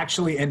can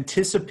actually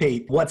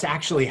anticipate what's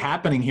actually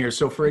happening here.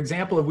 So for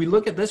example, if we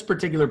look at this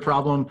particular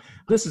problem,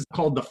 this is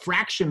called the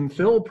fraction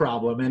fill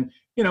problem. And,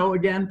 you know,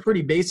 again,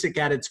 pretty basic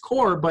at its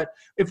core, but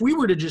if we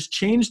were to just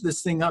change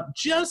this thing up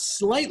just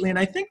slightly, and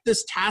I think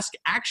this task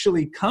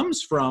actually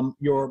comes from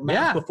your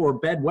Math Before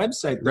Bed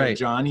website there, right,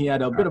 John. He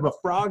had a bit of a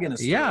frog in his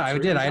throat. Yeah, I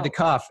did. I had to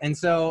cough. And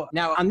so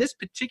now on this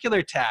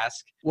particular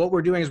task, what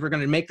we're doing is we're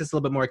going to make this a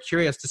little bit more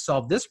curious to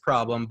solve this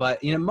problem.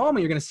 But in a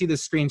moment, you're going to see the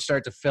screen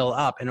start to fill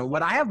up. And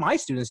what I have my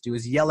students do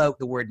is yell out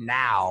the word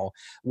now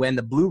when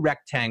the blue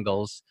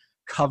rectangles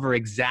cover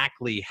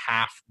exactly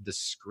half the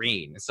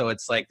screen. So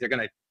it's like they're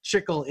going to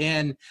trickle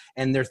in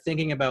and they're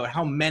thinking about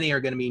how many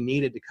are going to be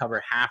needed to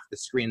cover half the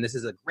screen. This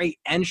is a great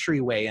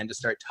entryway and to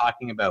start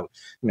talking about,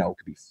 you know, it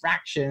could be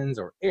fractions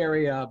or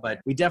area, but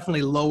we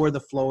definitely lower the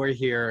floor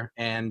here.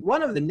 And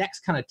one of the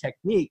next kind of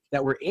technique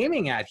that we're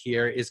aiming at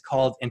here is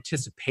called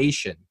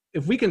anticipation.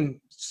 If we can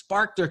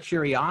spark their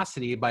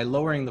curiosity by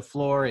lowering the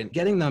floor and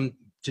getting them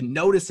to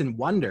notice and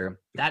wonder,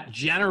 that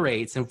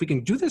generates, and if we can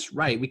do this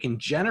right, we can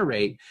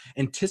generate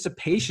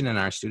anticipation in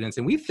our students.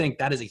 And we think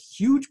that is a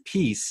huge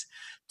piece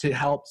to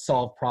help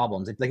solve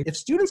problems. Like, if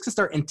students can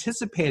start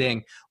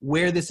anticipating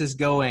where this is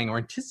going or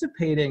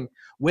anticipating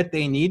what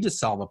they need to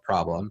solve a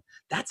problem,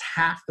 that's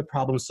half the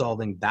problem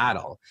solving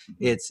battle.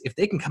 It's if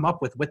they can come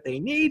up with what they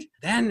need,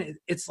 then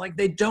it's like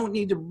they don't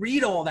need to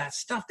read all that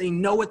stuff. They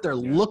know what they're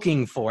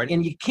looking for.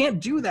 And you can't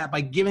do that by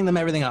giving them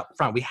everything up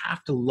front. We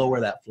have to lower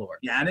that floor.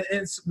 Yeah, and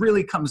it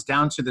really comes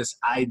down to this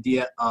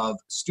idea of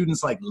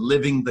students like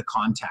living the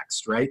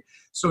context, right?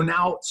 So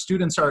now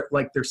students are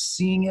like, they're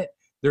seeing it,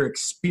 they're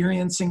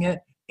experiencing it,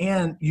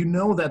 And you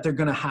know that they're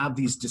going to have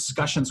these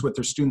discussions with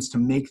their students to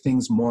make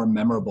things more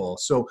memorable.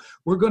 So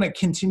we're going to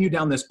continue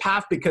down this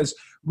path because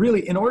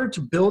really, in order to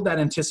build that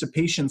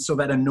anticipation so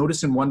that a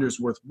notice and wonder is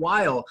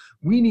worthwhile,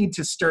 we need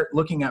to start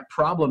looking at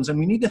problems, and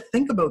we need to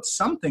think about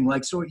something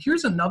like, so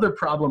here's another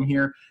problem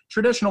here,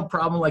 traditional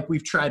problem, like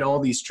we've tried all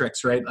these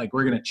tricks, right? Like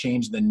we're going to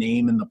change the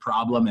name in the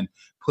problem and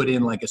put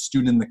in like a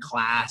student in the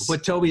class.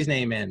 Put Toby's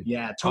name in.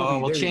 Yeah, Toby. Oh,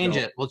 we'll change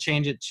it. We'll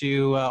change it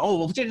to,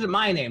 we'll change it to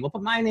my name. We'll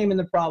put my name in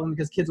the problem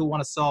because kids will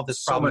want to solve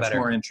this problem better. So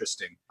much more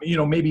interesting. You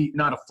know, maybe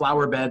not a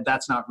flower bed.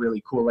 That's not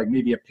really cool. Like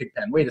maybe a pig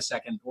pen. Wait a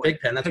second. Pig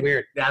pen, that's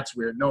weird. That's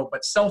weird. No,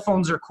 but cell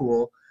phones are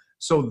cool.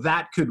 So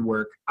that could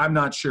work. I'm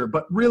not sure.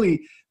 But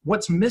really,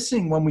 what's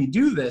missing when we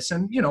do this,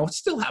 and, you know,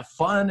 still have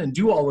fun and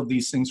do all of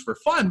these things for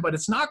fun, but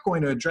it's not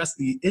going to address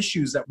the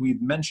issues that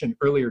we've mentioned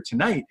earlier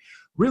tonight.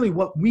 Really,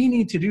 what we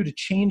need to do to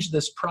change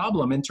this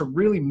problem and to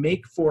really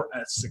make for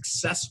a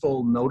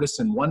successful notice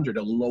and wonder,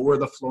 to lower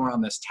the floor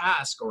on this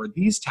task or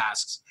these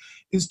tasks,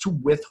 is to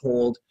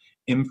withhold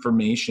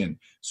information.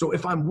 So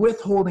if I'm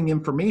withholding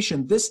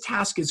information, this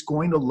task is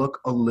going to look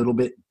a little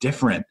bit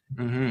different.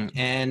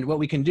 And what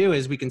we can do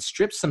is we can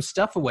strip some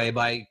stuff away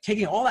by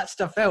taking all that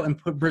stuff out and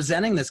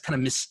presenting this kind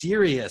of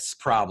mysterious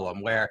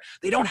problem where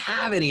they don't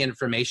have any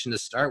information to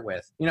start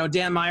with. You know,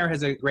 Dan Meyer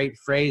has a great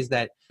phrase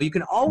that you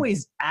can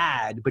always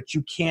add, but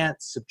you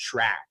can't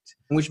subtract.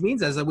 Which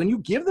means that when you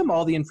give them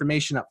all the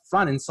information up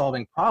front in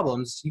solving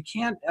problems, you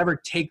can't ever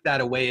take that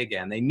away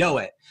again. They know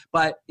it.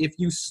 But if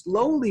you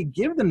slowly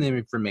give them the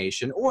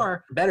information,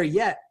 or better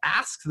yet,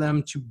 ask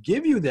them to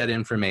give you that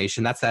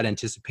information, that's that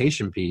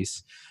anticipation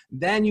piece,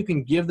 then you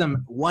can give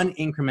them one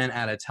increment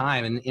at a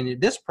time.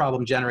 And this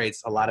problem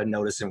generates a lot of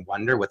notice and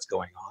wonder what's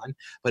going on,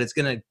 but it's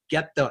going to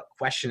get the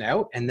question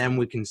out, and then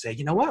we can say,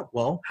 you know what,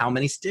 well, how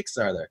many sticks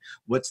are there?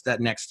 What's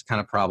that next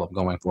kind of problem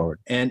going forward?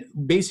 And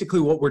basically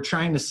what we're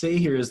trying to say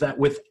here is that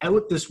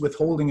without this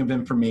withholding of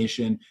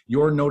information,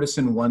 your notice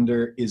and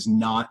wonder is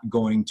not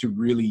going to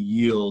really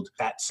yield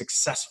that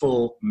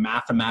successful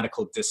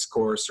mathematical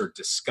discourse or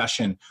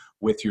discussion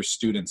with your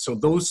students. So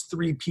those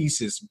three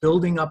pieces,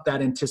 building up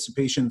that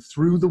anticipation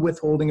through the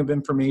withholding of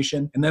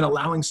information and then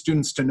allowing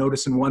students to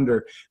notice and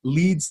wonder,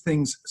 leads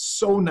things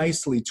so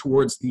nicely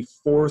towards the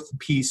fourth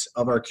piece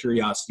of our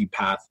curiosity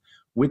path,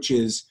 which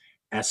is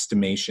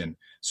estimation.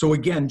 So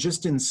again,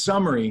 just in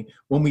summary,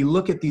 when we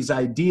look at these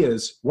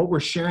ideas, what we're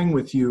sharing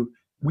with you,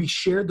 we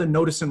shared the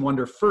notice and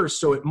wonder first,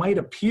 so it might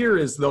appear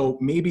as though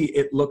maybe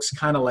it looks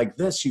kind of like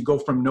this. You go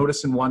from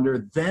notice and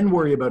wonder, then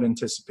worry about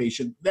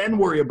anticipation, then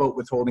worry about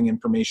withholding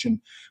information.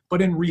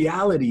 But in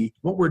reality,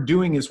 what we're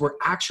doing is we're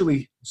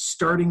actually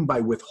starting by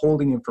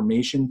withholding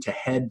information to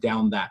head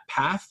down that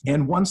path.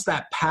 And once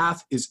that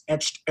path is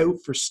etched out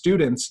for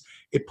students,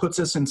 it puts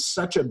us in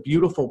such a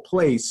beautiful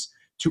place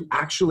to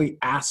actually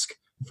ask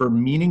for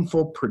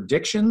meaningful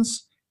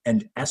predictions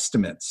and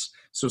estimates.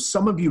 So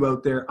some of you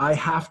out there, I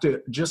have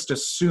to just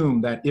assume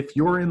that if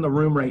you're in the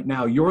room right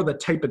now, you're the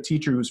type of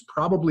teacher who's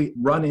probably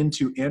run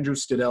into Andrew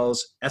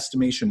Stidell's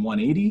Estimation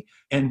 180.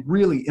 And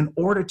really, in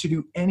order to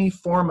do any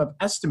form of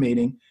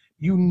estimating,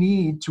 you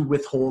need to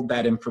withhold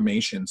that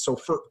information. So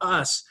for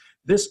us,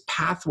 this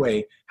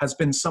pathway has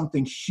been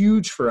something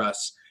huge for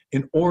us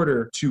in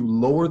order to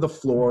lower the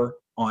floor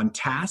on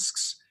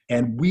tasks.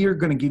 And we are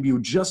going to give you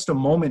just a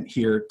moment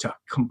here to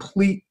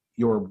complete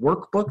your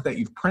workbook that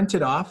you've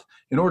printed off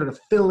in order to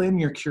fill in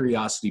your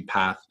curiosity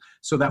path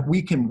so that we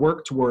can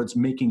work towards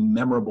making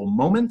memorable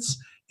moments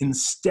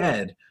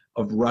instead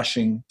of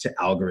rushing to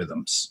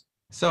algorithms.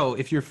 So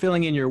if you're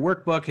filling in your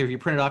workbook, if you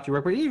printed off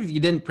your workbook, even if you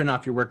didn't print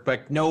off your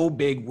workbook, no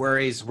big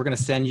worries. We're going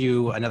to send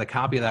you another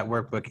copy of that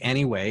workbook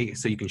anyway,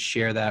 so you can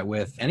share that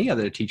with any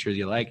other teachers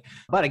you like.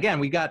 But again,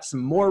 we got some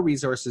more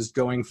resources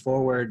going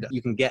forward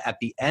you can get at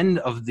the end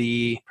of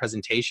the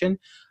presentation.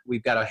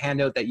 We've got a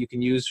handout that you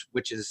can use,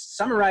 which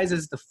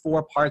summarizes the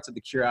 4 parts of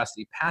the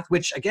curiosity path,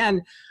 which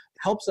again,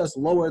 helps us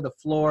lower the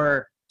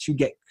floor to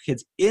get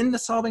kids into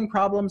solving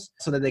problems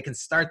so that they can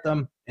start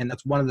them. And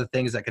that's one of the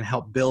things that can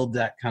help build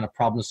that kind of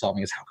problem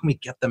solving, is how can we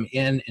get them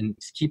in and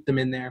keep them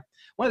in there.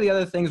 One of the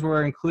other things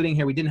we're including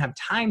here, we didn't have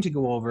time to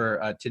go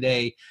over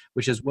today,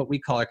 which is what we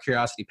call our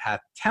curiosity path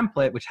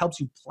template, which helps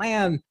you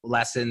plan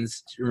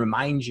lessons to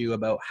remind you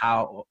about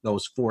how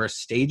those 4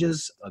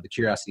 stages of the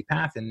curiosity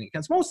path. And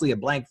it's mostly a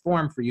blank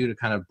form for you to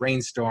kind of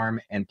brainstorm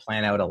and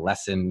plan out a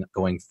lesson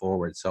going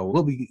forward. So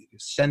we'll be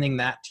sending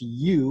that to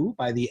you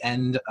by the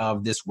end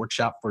of this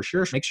workshop for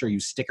sure. Make sure you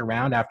stick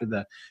around after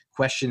the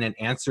question and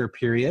answer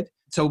period.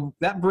 So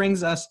that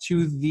brings us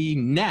to the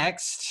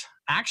next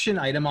action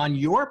item on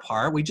your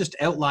part. We just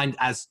outlined,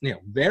 as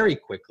very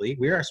quickly,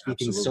 we are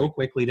speaking so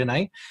quickly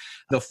tonight,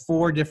 the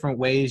 4 different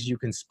ways you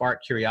can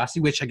spark curiosity,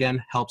 which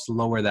again helps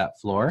lower that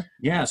floor.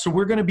 Yeah, so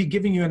we're going to be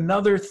giving you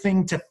another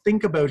thing to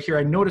think about here.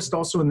 I noticed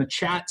also in the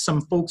chat, some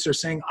folks are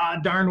saying,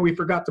 darn, we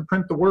forgot to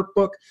print the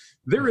workbook.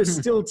 There is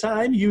still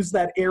time. Use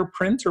that air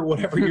print or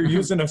whatever you're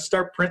using to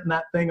start printing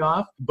that thing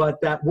off. But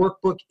that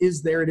workbook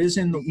is there. It is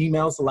in the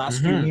emails, the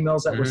last few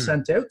emails that were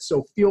sent out.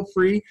 So feel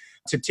free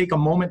to take a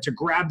moment to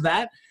grab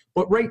that.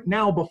 But right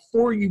now,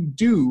 before you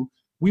do,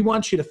 we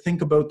want you to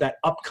think about that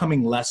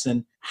upcoming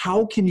lesson.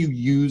 How can you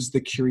use the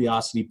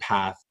curiosity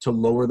path to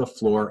lower the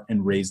floor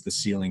and raise the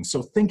ceiling?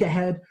 So think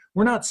ahead.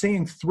 We're not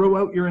saying throw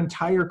out your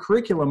entire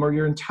curriculum or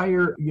your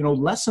entire,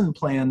 lesson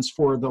plans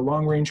for the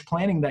long-range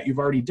planning that you've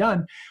already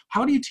done.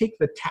 How do you take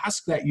the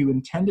task that you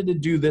intended to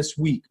do this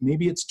week?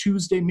 Maybe it's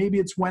Tuesday, maybe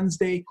it's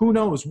Wednesday. Who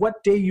knows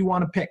what day you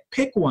want to pick?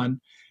 Pick one.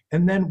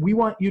 And then we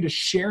want you to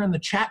share in the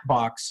chat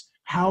box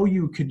how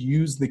you could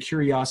use the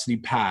curiosity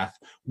path.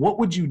 What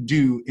would you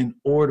do in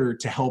order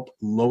to help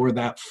lower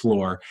that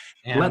floor?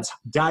 And let's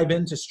dive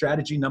into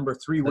strategy number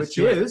 3, which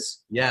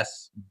is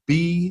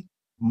be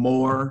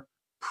more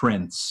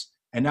Prince.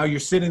 And now you're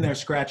sitting there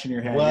scratching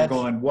your head. You're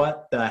going,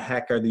 what the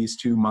heck are these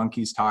two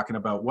monkeys talking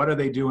about? What are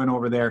they doing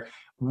over there?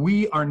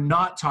 We are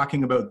not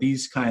talking about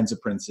these kinds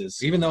of princes.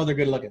 Even though they're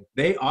good looking.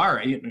 They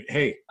are.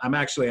 Hey,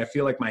 I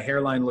feel like my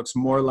hairline looks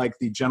more like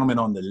the gentleman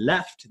on the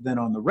left than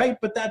on the right,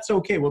 but that's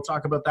okay. We'll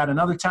talk about that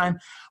another time.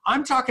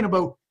 I'm talking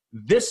about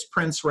this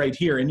prince right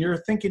here. And you're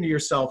thinking to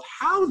yourself,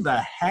 how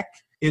the heck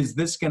is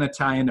this going to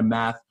tie into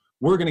math?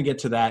 We're going to get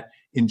to that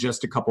in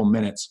just a couple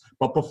minutes.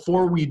 But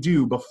before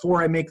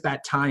I make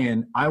that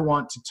tie-in, I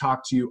want to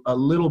talk to you a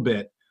little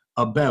bit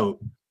about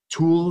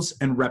tools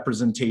and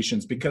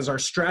representations, because our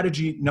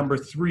strategy number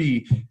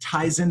 3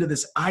 ties into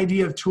this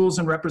idea of tools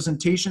and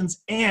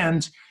representations,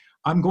 and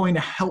I'm going to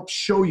help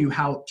show you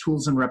how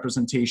tools and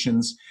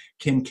representations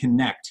can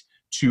connect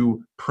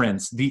to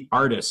Prince, the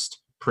artist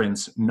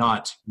Prince,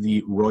 not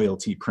the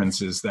royalty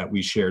princes that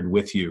we shared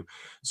with you.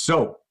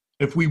 So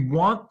if we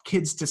want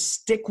kids to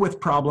stick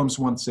with problems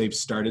once they've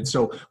started,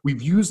 so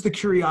we've used the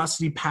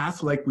curiosity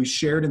path like we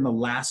shared in the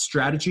last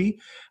strategy,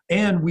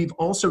 and we've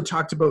also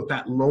talked about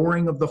that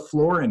lowering of the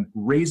floor and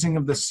raising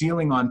of the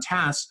ceiling on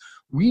tasks.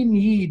 We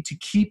need to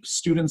keep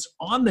students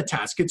on the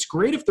task. It's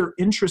great if they're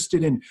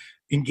interested in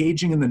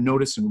engaging in the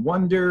notice and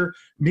wonder,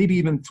 maybe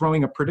even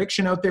throwing a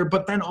prediction out there,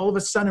 but then all of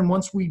a sudden,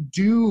 once we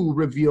do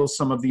reveal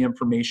some of the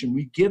information,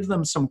 we give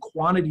them some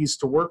quantities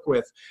to work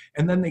with,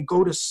 and then they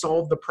go to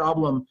solve the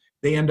problem,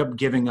 they end up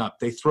giving up.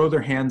 They throw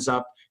their hands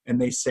up and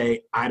they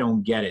say, I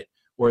don't get it.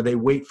 Or they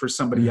wait for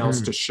somebody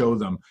else to show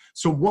them.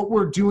 So what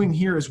we're doing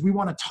here is we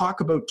want to talk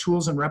about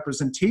tools and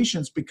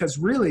representations, because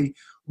really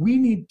we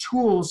need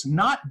tools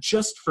not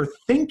just for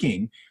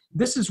thinking.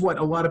 This is what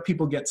a lot of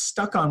people get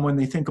stuck on when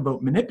they think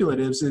about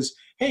manipulatives is,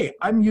 hey,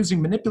 I'm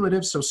using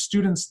manipulatives, so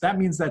students, that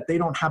means that they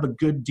don't have a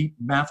good, deep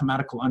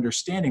mathematical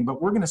understanding.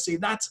 But we're going to say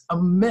that's a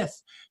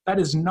myth. That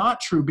is not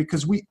true,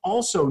 because we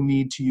also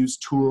need to use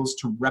tools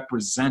to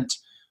represent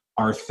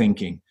our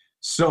thinking.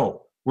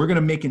 So we're going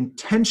to make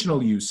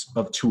intentional use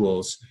of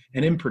tools,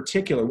 and in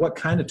particular, what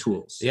kind of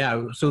tools?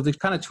 Yeah, so the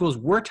kind of tools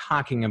we're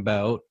talking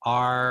about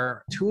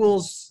are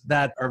tools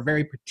that are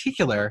very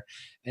particular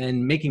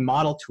in making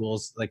model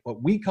tools, like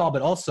what we call,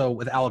 but also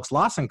what Alex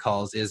Lawson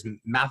calls, is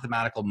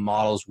mathematical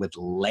models with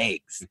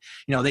legs.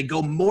 They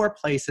go more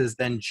places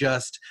than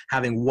just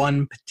having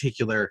one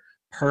particular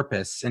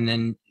purpose. And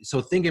then,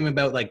 so thinking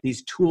about like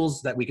these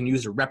tools that we can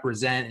use to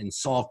represent and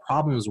solve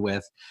problems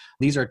with,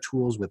 these are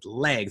tools with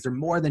legs. They're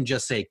more than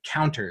just, say,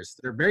 counters.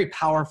 They're very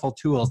powerful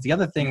tools. The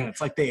other thing, it's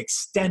like they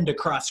extend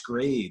across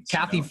grades.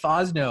 Kathy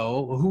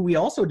Fosno, who we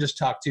also just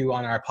talked to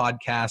on our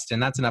podcast,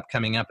 and that's an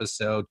upcoming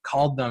episode,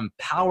 called them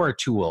power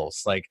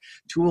tools, like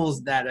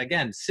tools that,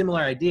 again,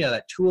 similar idea,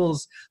 that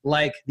tools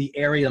like the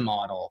area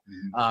model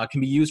can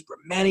be used for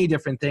many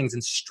different things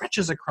and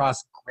stretches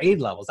across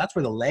grade levels. That's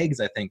where the legs,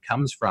 I think,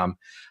 comes from.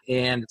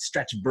 And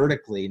stretch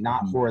vertically,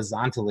 not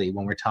horizontally,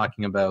 when we're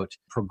talking about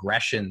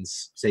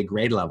progressions, say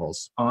grade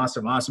levels.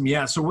 Awesome.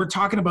 Yeah, so we're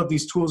talking about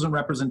these tools and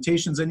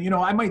representations. And,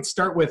 I might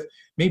start with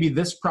maybe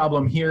this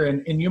problem here.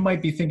 And you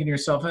might be thinking to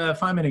yourself,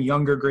 if I'm in a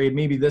younger grade,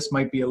 maybe this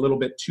might be a little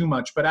bit too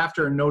much. But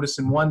after a notice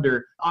and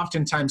wonder,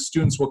 oftentimes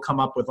students will come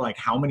up with like,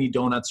 how many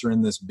donuts are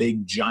in this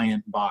big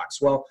giant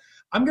box? Well,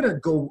 I'm going to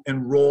go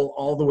and roll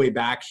all the way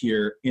back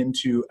here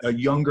into a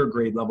younger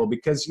grade level,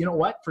 because you know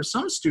what? For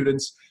some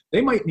students,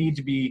 they might need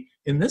to be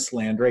in this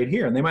land right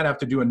here, and they might have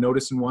to do a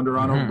notice and wonder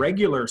on a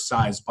regular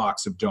size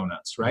box of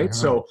donuts, right?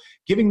 So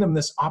giving them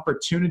this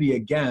opportunity,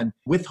 again,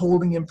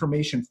 withholding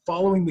information,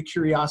 following the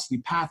curiosity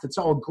path, it's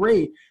all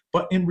great.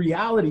 But in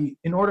reality,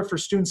 in order for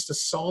students to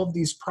solve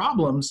these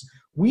problems,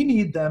 we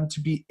need them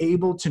to be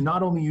able to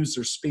not only use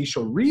their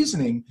spatial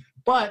reasoning,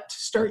 but to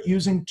start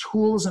using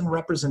tools and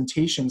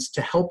representations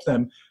to help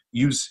them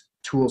use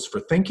tools for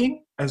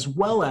thinking as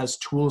well as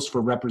tools for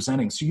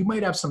representing. So you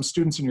might have some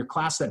students in your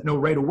class that know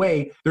right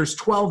away there's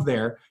 12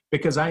 there,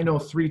 because I know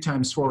 3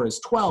 times 4 is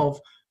 12.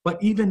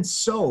 But even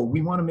so,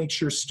 we want to make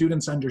sure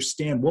students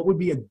understand what would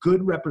be a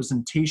good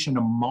representation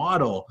to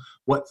model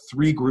what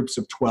 3 groups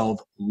of 12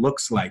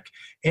 looks like.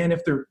 And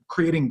if they're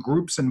creating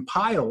groups and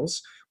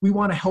piles, we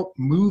want to help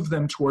move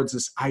them towards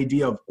this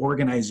idea of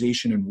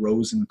organization in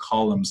rows and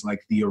columns,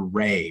 like the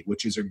array,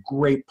 which is a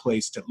great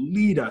place to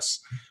lead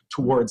us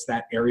towards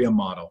that area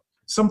model.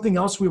 Something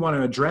else we want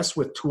to address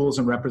with tools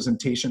and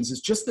representations is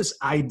just this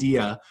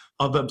idea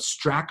of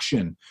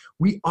abstraction.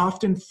 We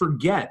often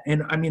forget,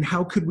 and I mean,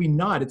 how could we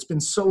not? It's been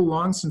so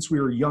long since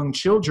we were young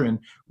children.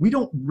 We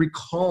don't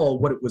recall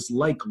what it was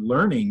like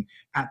learning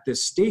at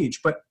this stage,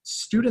 but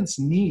students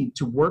need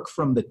to work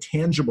from the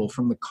tangible,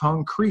 from the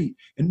concrete,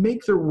 and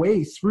make their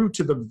way through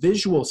to the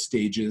visual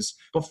stages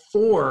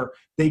before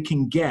they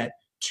can get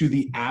to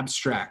the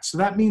abstract. So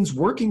that means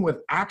working with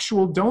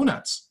actual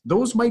donuts.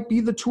 Those might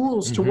be the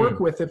tools to work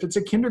with if it's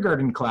a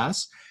kindergarten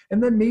class,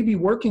 and then maybe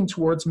working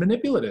towards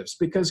manipulatives,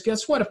 because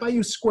guess what? If I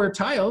use square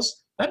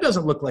tiles, that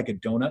doesn't look like a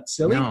donut,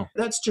 silly. No.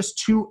 That's just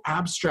too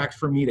abstract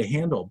for me to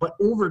handle. But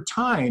over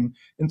time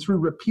and through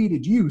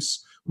repeated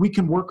use, we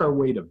can work our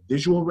way to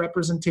visual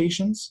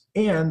representations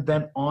and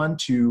then on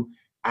to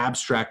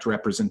abstract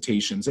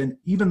representations. And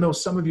even though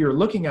some of you are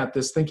looking at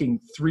this thinking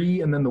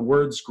 3 and then the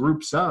words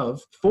groups of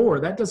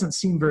 4, that doesn't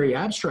seem very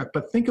abstract,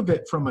 but think of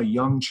it from a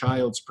young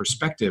child's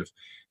perspective.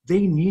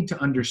 They need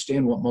to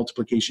understand what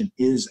multiplication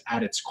is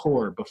at its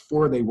core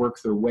before they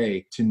work their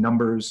way to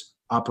numbers,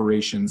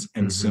 operations,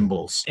 and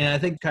symbols. And I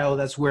think, Kyle,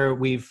 that's where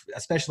we've,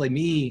 especially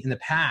me in the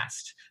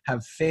past,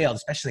 have failed,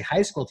 especially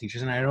high school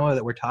teachers. And I know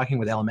that we're talking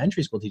with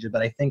elementary school teachers,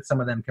 but I think some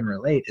of them can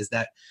relate, is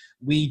that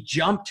we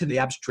jump to the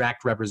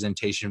abstract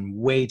representation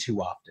way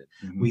too often.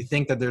 We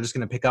think that they're just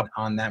going to pick up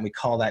on that. And we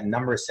call that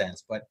number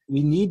sense, but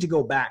we need to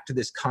go back to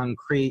this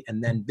concrete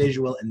and then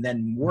visual and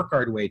then work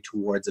our way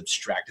towards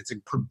abstract. It's a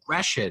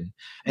progression.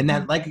 And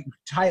then like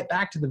tie it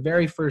back to the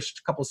very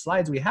first couple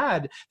slides we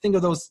had, think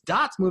of those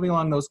dots moving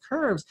along those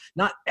curves.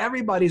 Not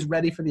everybody's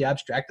ready for the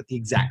abstract at the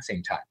exact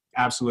same time.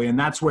 Absolutely. And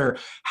that's where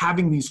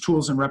having these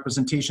tools and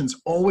representations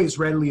always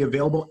readily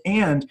available,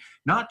 and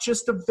not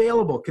just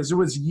available, because there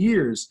was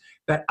years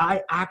that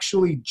I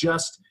actually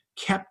just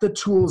kept the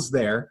tools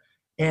there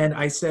and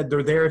I said,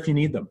 they're there if you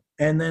need them.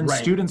 And then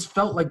students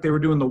felt like they were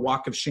doing the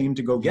walk of shame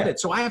to go get it.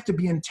 So I have to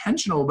be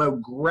intentional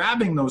about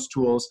grabbing those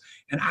tools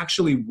and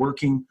actually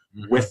working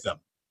with them.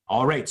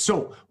 All right,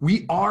 so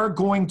we are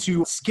going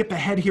to skip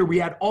ahead here. We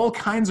had all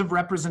kinds of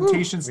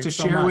representations to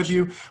share with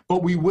you,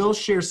 but we will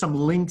share some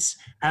links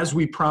as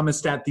we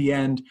promised at the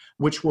end,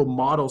 which will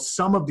model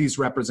some of these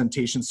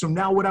representations. So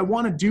now what I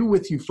want to do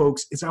with you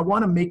folks is I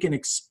want to make an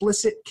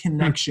explicit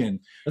connection.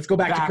 Let's go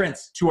back to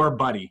Prince. To our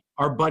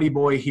buddy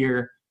boy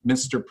here,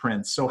 Mr.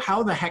 Prince. So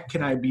how the heck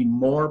can I be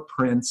more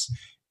Prince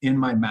in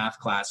my math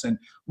class? And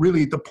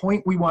really the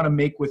point we want to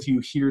make with you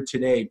here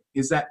today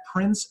is that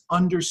Prince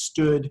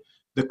understood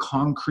the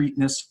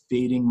concreteness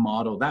fading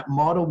model. That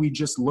model we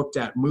just looked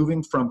at,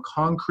 moving from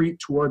concrete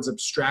towards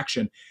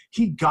abstraction.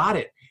 He got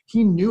it.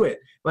 He knew it.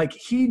 Like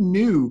he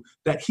knew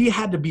that he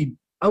had to be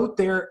out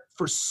there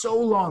for so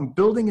long,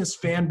 building his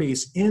fan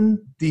base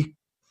in the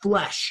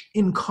flesh,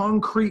 in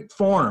concrete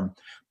form,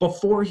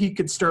 before he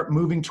could start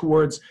moving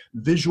towards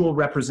visual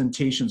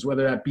representations,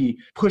 whether that be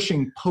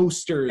pushing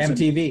posters.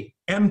 MTV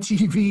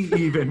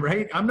even,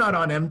 right? I'm not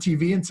on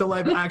MTV until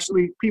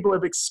people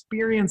have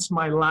experienced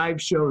my live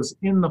shows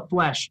in the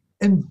flesh.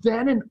 And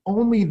then and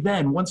only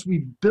then, once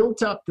we've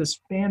built up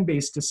this fan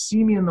base to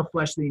see me in the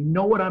flesh, they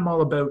know what I'm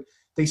all about.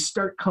 They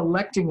start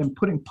collecting and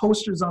putting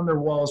posters on their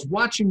walls,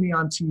 watching me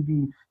on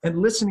TV, and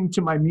listening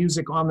to my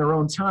music on their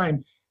own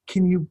time.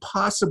 Can you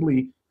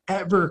possibly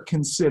ever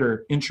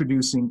consider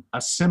introducing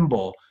a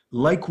symbol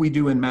like we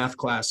do in math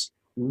class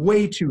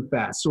way too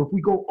fast? So if we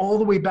go all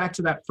the way back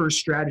to that first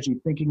strategy,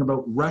 thinking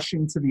about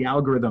rushing to the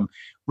algorithm,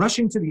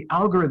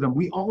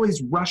 we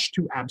always rush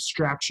to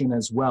abstraction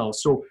as well.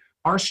 So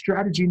our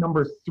strategy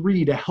number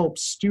 3 to help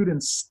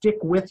students stick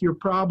with your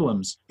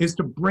problems is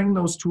to bring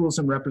those tools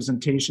and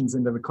representations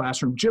into the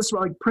classroom, just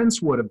like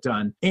Prince would have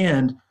done,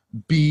 and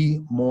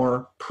be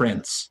more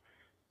Prince.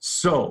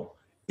 So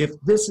if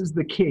this is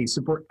the case,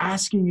 if we're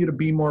asking you to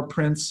be more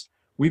Prince,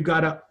 we've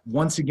got to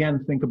once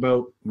again think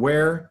about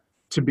where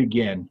to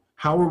begin.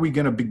 How are we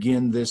going to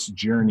begin this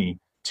journey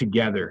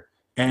together?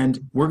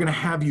 And we're going to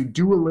have you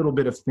do a little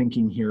bit of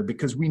thinking here,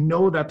 because we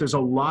know that there's a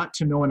lot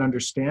to know and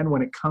understand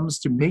when it comes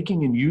to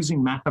making and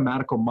using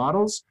mathematical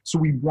models. So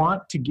we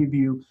want to give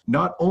you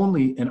not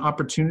only an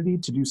opportunity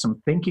to do some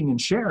thinking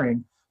and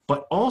sharing,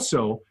 but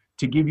also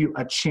to give you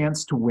a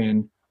chance to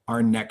win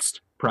our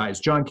next prize.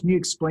 John, can you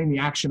explain the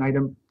action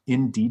item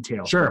in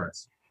detail? Sure.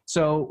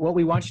 So what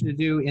we want you to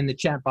do in the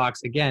chat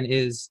box, again,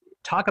 is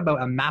talk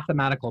about a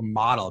mathematical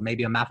model,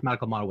 maybe a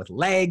mathematical model with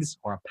legs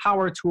or a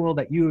power tool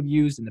that you have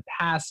used in the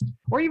past,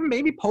 or even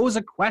maybe pose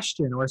a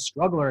question or a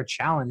struggle or a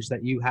challenge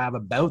that you have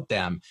about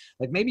them.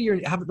 Like maybe you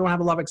don't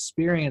have a lot of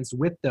experience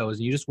with those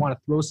and you just want to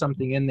throw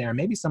something in there.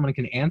 Maybe someone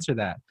can answer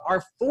that.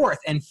 Our fourth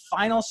and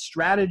final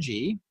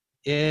strategy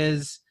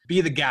is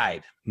be the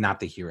guide, not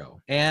the hero.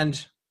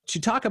 And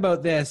to talk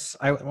about this,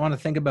 I want to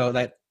think about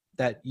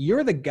that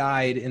you're the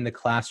guide in the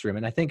classroom.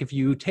 And I think if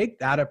you take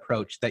that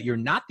approach, that you're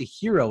not the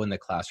hero in the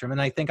classroom,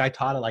 and I think I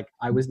taught it like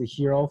I was the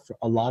hero for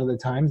a lot of the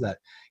times, that,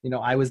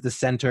 I was the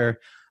center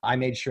I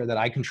made sure that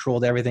I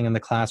controlled everything in the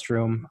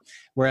classroom.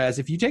 Whereas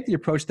if you take the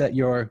approach that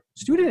your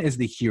student is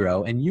the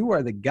hero and you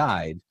are the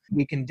guide,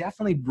 we can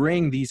definitely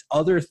bring these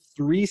other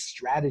 3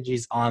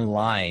 strategies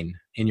online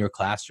in your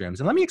classrooms.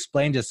 And let me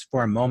explain just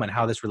for a moment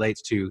how this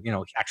relates to,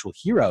 actual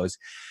heroes.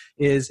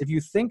 Is if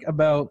you think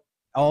about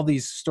all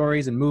these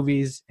stories and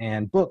movies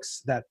and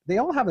books, that they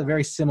all have a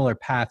very similar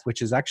path,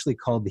 which is actually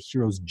called the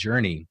hero's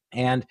journey.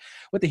 And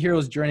what the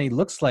hero's journey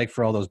looks like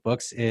for all those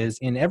books is,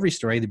 in every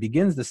story that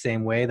begins the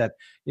same way, that,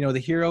 the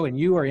hero and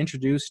you are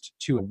introduced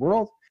to a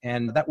world,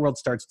 and that world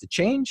starts to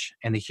change,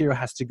 and the hero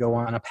has to go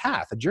on a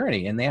path, a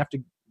journey, and they have to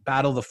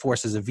battle the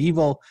forces of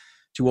evil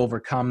to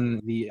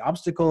overcome the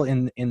obstacle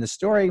in the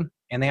story,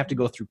 and they have to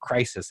go through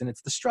crisis. And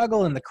it's the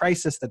struggle and the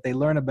crisis that they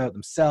learn about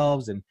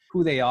themselves and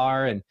who they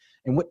are, and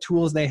what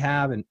tools they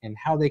have, and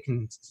how they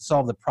can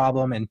solve the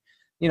problem. And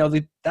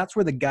that's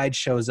where the guide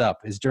shows up,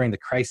 is during the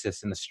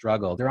crisis and the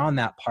struggle. They're on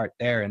that part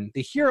there, and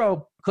the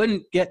hero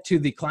couldn't get to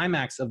the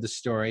climax of the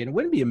story. And it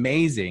wouldn't be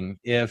amazing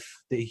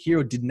if the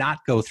hero did not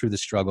go through the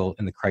struggle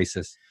and the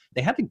crisis.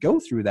 They had to go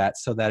through that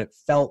so that it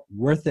felt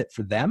worth it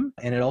for them,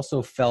 and it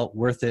also felt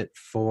worth it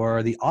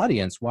for the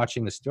audience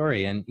watching the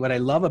story. And what I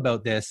love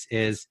about this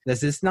is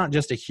not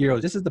just a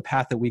hero. This is the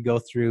path that we go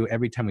through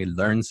every time we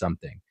learn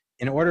something.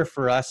 In order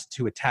for us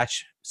to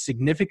attach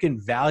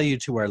significant value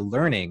to our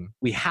learning,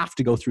 we have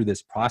to go through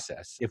this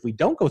process. If we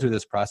don't go through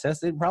this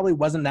process, it probably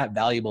wasn't that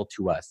valuable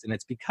to us. And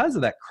it's because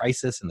of that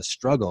crisis and the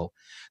struggle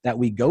that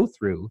we go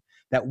through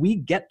that we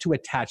get to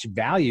attach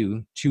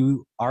value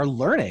to our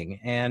learning.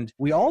 And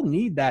we all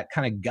need that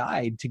kind of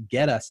guide to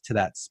get us to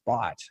that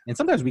spot. And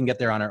sometimes we can get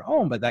there on our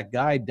own, but that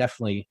guide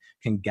definitely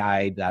can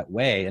guide that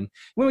way. And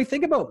when we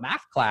think about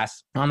math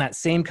class on that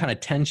same kind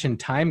of tension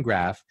time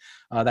graph,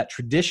 that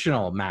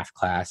traditional math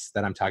class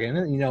that I'm talking,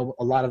 and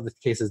a lot of the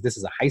cases, this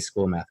is a high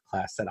school math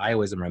class that I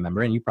always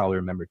remember, and you probably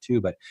remember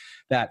too, but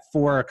that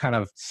 4 kind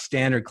of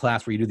standard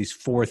class where you do these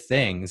 4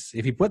 things,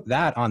 if you put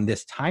that on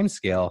this time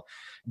scale,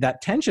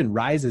 that tension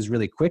rises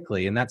really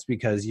quickly. And that's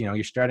because,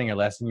 you're starting your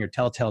lesson, you're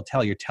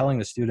you're telling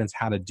the students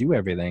how to do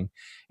everything.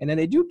 And then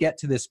they do get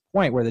to this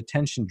point where the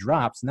tension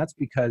drops. And that's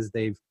because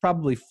they've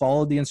probably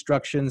followed the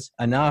instructions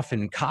enough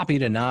and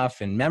copied enough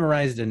and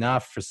memorized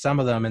enough for some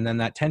of them. And then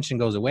that tension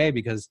goes away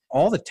because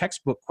all the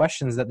textbook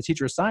questions that the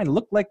teacher assigned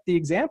look like the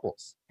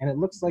examples. And it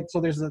looks like,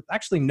 so there's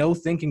actually no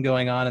thinking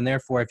going on. And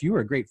therefore, if you were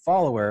a great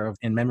follower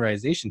in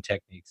memorization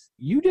techniques,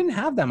 you didn't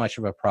have that much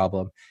of a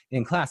problem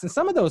in class. And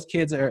some of those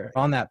kids are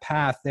on that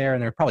path there,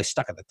 and they're probably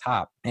stuck at the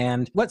top.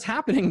 And what's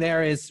happening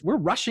there is we're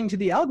rushing to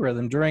the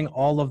algorithm during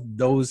all of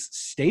those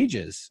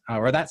stages,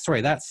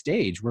 that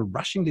stage. We're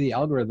rushing to the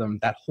algorithm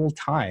that whole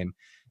time.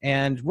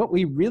 And what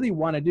we really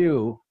want to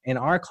do in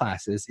our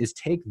classes is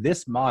take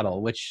this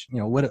model, which,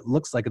 what it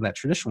looks like in that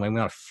traditional way, we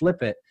want to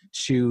flip it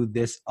to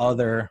this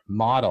other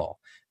model,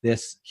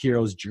 this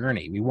hero's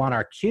journey. We want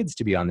our kids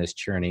to be on this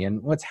journey.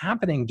 And what's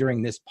happening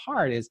during this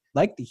part is,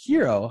 like the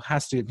hero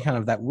has to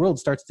that world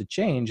starts to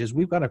change, is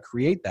we've got to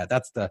create that.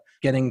 That's the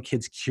getting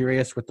kids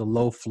curious with the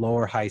low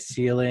floor, high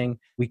ceiling.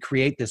 We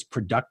create this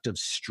productive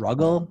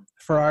struggle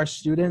for our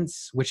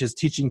students, which is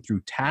teaching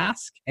through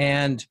task.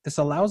 And this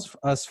allows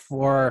us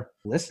for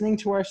listening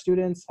to our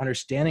students,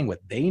 understanding what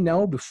they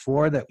know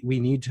before that we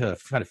need to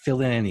kind of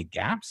fill in any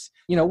gaps.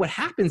 What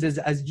happens is,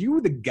 as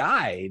you, the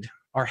guide,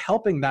 are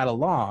helping that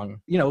along,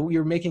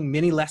 you're making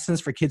mini lessons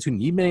for kids who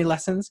need mini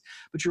lessons,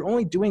 but you're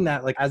only doing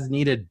that like as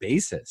needed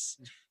basis.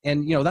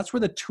 And, that's where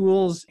the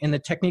tools and the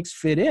techniques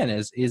fit in,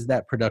 is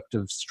that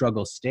productive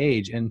struggle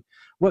stage. And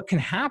what can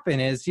happen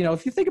is,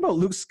 if you think about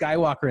Luke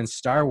Skywalker in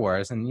Star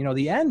Wars, and,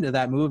 the end of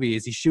that movie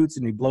is he shoots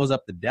and he blows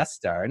up the Death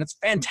Star, and it's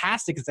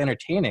fantastic. It's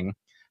entertaining.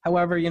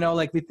 However,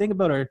 like we think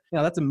about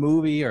that's a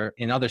movie, or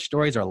in other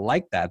stories are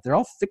like that. They're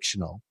all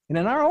fictional. And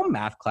in our own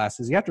math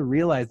classes, you have to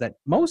realize that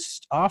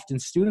most often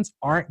students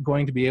aren't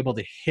going to be able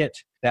to hit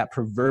that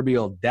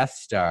proverbial Death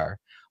Star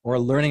or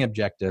learning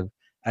objective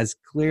as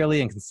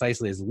clearly and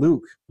concisely as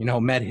Luke,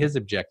 met his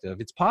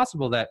objective. It's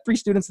possible that 3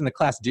 students in the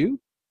class do,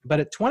 but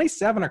at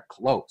 27 are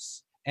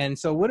close. And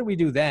so what do we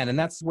do then? And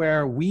that's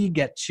where we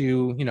get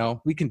to,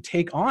 we can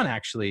take on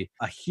actually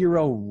a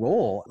hero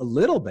role a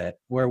little bit,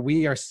 where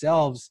we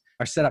ourselves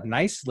are set up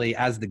nicely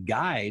as the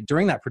guide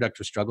during that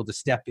productive struggle to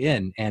step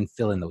in and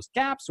fill in those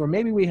gaps. Or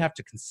maybe we have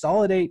to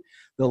consolidate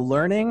the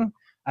learning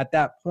at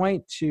that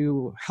point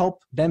to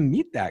help them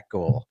meet that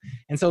goal.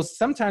 And so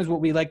sometimes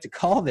what we like to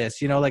call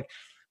this,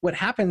 what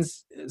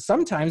happens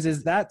sometimes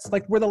is that's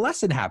like where the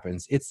lesson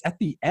happens. It's at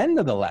the end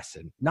of the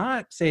lesson,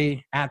 not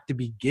say at the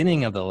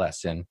beginning of the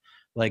lesson,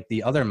 like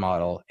the other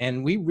model.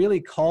 And we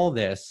really call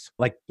this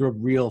like the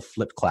real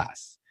flipped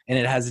class. And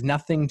it has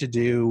nothing to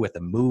do with a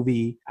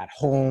movie at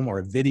home or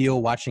a video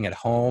watching at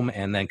home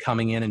and then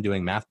coming in and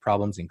doing math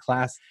problems in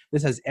class.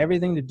 This has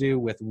everything to do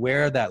with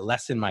where that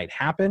lesson might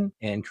happen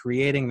and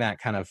creating that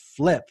kind of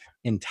flip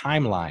in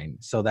timeline,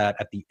 so that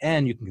at the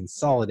end you can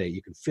consolidate,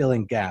 you can fill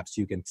in gaps,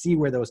 you can see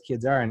where those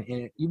kids are.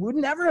 And you would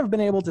never have been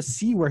able to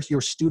see where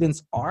your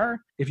students are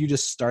if you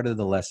just started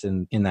the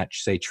lesson in that,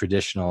 say,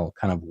 traditional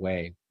kind of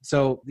way.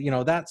 So,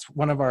 that's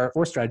one of our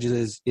 4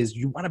 strategies is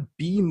you want to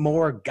be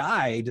more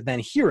guide than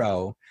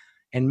hero,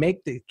 and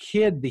make the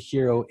kid the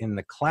hero in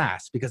the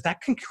class, because that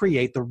can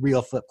create the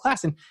real flipped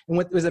class. And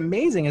what was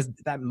amazing is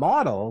that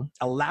model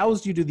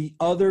allows you to do the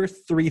other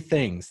 3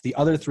 things, the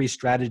other 3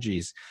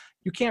 strategies.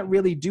 You can't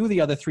really do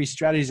the other 3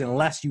 strategies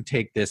unless you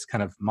take this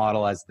kind of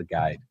model as the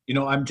guide.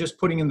 I'm just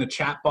putting in the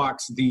chat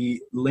box the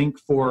link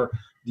for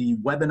the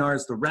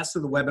webinars, the rest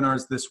of the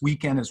webinars this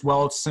weekend as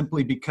well,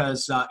 simply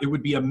because it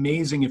would be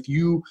amazing if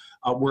you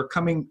were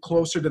coming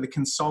closer to the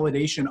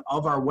consolidation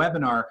of our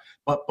webinar.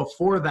 But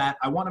before that,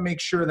 I want to make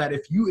sure that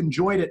if you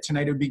enjoyed it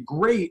tonight, it would be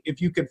great if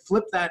you could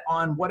flip that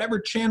on whatever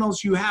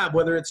channels you have,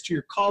 whether it's to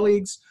your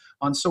colleagues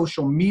on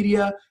social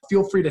media.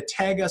 Feel free to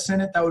tag us in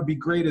it. That would be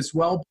great as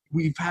well.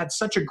 We've had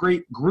such a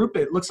great group.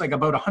 It looks like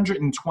about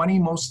 120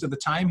 most of the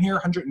time here,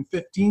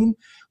 115,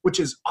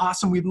 which is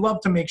awesome. We'd love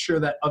to make sure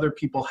that other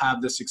people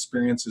have this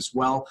experience as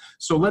well.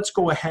 So let's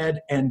go ahead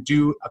and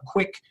do a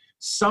quick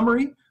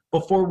summary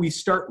before we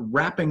start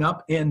wrapping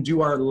up and do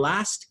our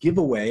last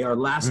giveaway,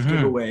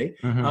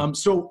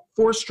 So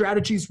 4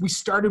 strategies. We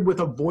started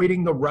with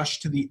avoiding the rush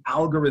to the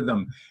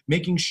algorithm,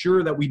 making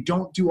sure that we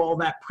don't do all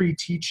that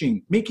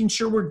pre-teaching, making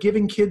sure we're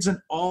giving kids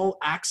an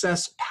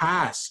all-access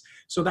pass.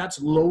 So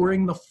that's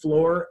lowering the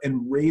floor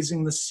and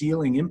raising the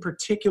ceiling. In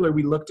particular,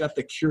 we looked at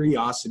the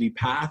curiosity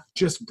path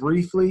just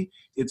briefly.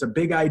 It's a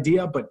big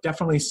idea, but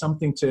definitely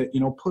something to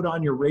put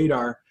on your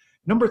radar.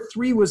 Number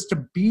 3 was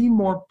to be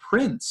more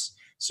Prince.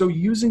 So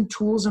using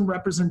tools and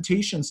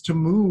representations to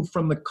move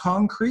from the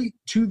concrete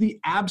to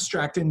the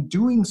abstract, and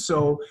doing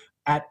so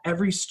at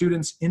every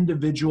student's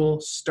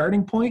individual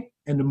starting point,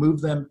 and to move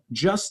them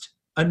just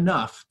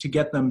enough to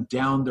get them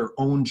down their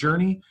own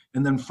journey.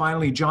 And then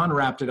finally, John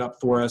wrapped it up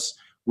for us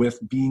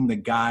with being the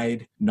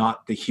guide,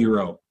 not the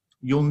hero.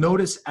 You'll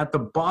notice at the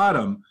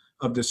bottom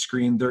of the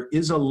screen, there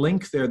is a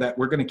link there that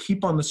we're going to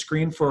keep on the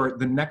screen for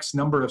the next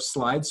number of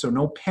slides, so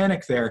no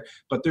panic there,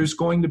 but there's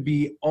going to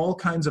be all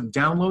kinds of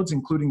downloads,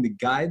 including the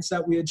guides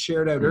that we had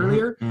shared out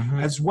earlier,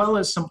 as well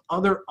as some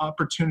other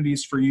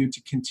opportunities for you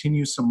to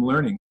continue some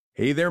learning.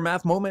 Hey there,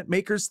 Math Moment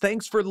makers.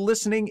 Thanks for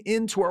listening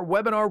in to our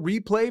webinar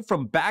replay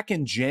from back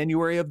in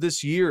January of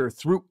this year.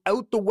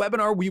 Throughout the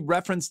webinar, we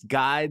referenced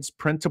guides,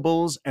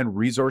 printables, and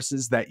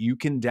resources that you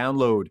can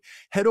download.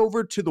 Head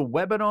over to the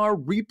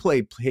webinar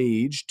replay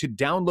page to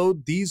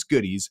download these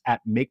goodies at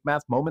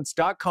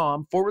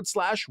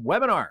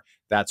makemathmoments.com/webinar.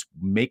 That's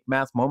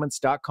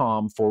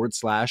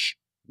makemathmoments.com/webinar.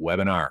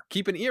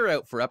 Keep an ear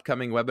out for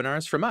upcoming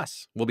webinars from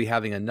us. We'll be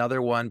having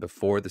another one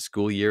before the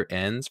school year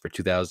ends for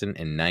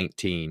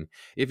 2019.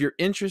 If you're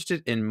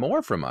interested in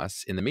more from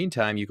us, in the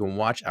meantime, you can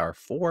watch our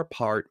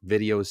 4-part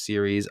video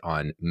series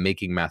on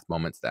making math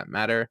moments that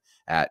matter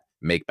at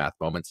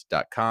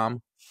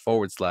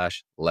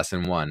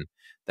makemathmoments.com/lesson1.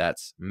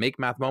 That's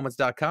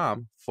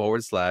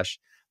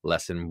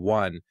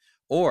makemathmoments.com/lesson1.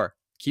 Or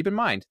keep in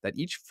mind that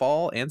each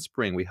fall and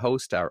spring, we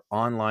host our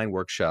online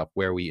workshop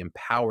where we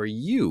empower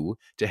you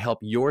to help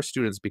your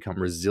students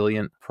become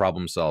resilient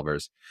problem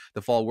solvers.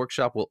 The fall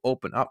workshop will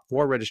open up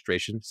for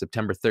registration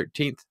September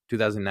 13th,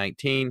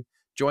 2019.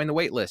 Join the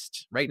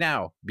waitlist right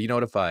now. Be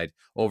notified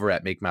over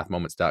at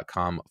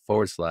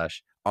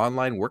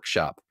makemathmoments.com/online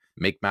workshop.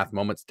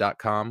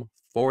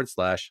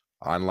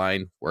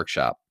 makemathmoments.com/online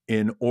workshop.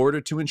 In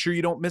order to ensure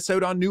you don't miss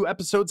out on new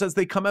episodes as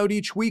they come out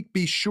each week,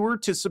 be sure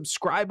to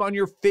subscribe on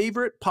your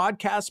favorite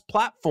podcast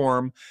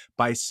platform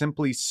by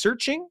simply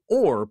searching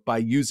or by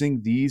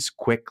using these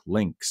quick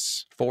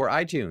links. For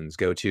iTunes,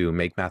 go to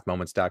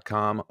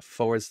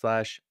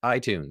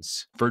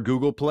makemathmoments.com/iTunes. For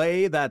Google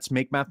Play, that's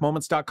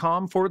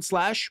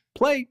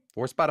makemathmoments.com/play.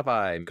 For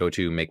Spotify, go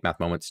to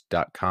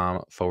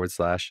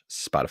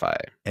makemathmoments.com/Spotify.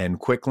 And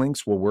quick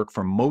links will work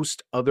for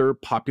most other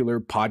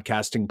popular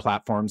podcasting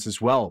platforms as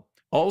well.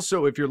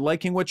 Also, if you're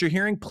liking what you're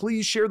hearing,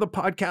 please share the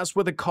podcast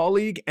with a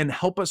colleague and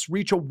help us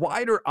reach a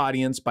wider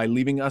audience by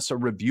leaving us a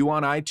review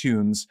on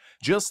iTunes,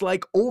 just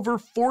like over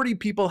 40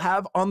 people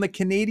have on the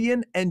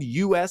Canadian and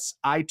US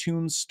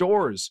iTunes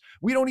stores.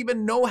 We don't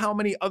even know how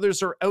many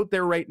others are out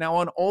there right now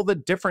on all the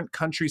different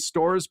country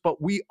stores,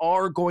 but we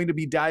are going to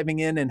be diving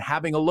in and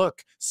having a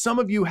look. Some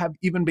of you have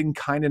even been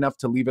kind enough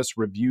to leave us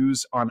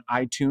reviews on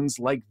iTunes,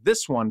 like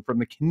this one from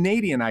the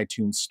Canadian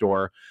iTunes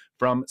store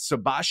from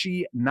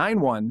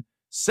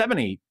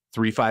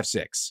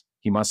Sabashi9178356.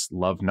 He must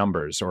love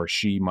numbers, or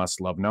she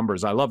must love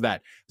numbers. I love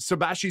that.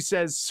 Sabashi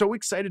says, so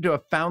excited to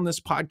have found this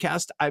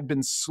podcast. I've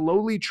been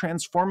slowly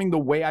transforming the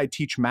way I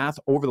teach math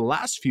over the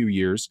last few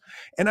years,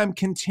 and I'm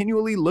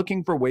continually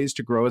looking for ways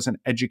to grow as an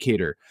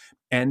educator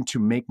and to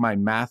make my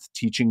math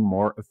teaching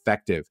more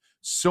effective.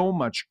 So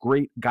much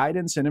great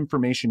guidance and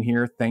information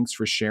here. Thanks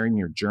for sharing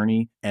your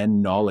journey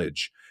and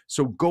knowledge.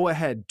 So go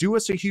ahead, do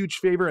us a huge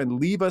favor and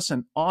leave us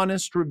an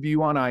honest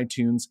review on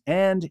iTunes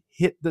and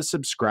hit the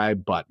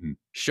subscribe button.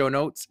 Show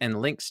notes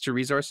and links to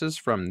resources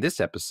from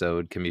this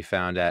episode can be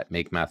found at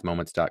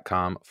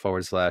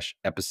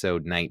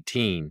makemathmoments.com/episode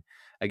 19.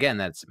 Again,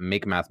 that's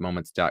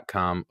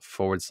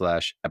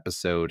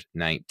makemathmoments.com/episode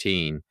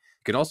 19.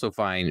 You can also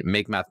find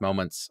Make Math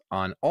Moments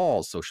on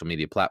all social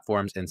media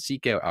platforms and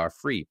seek out our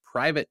free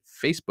private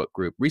Facebook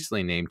group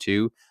recently named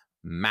to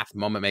Math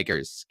Moment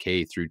Makers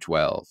K through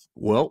 12.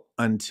 Well,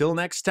 until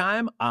next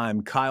time,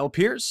 I'm Kyle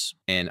Pierce.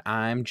 And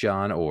I'm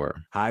John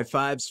Orr. High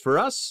fives for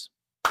us.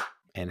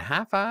 And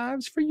high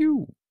fives for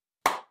you.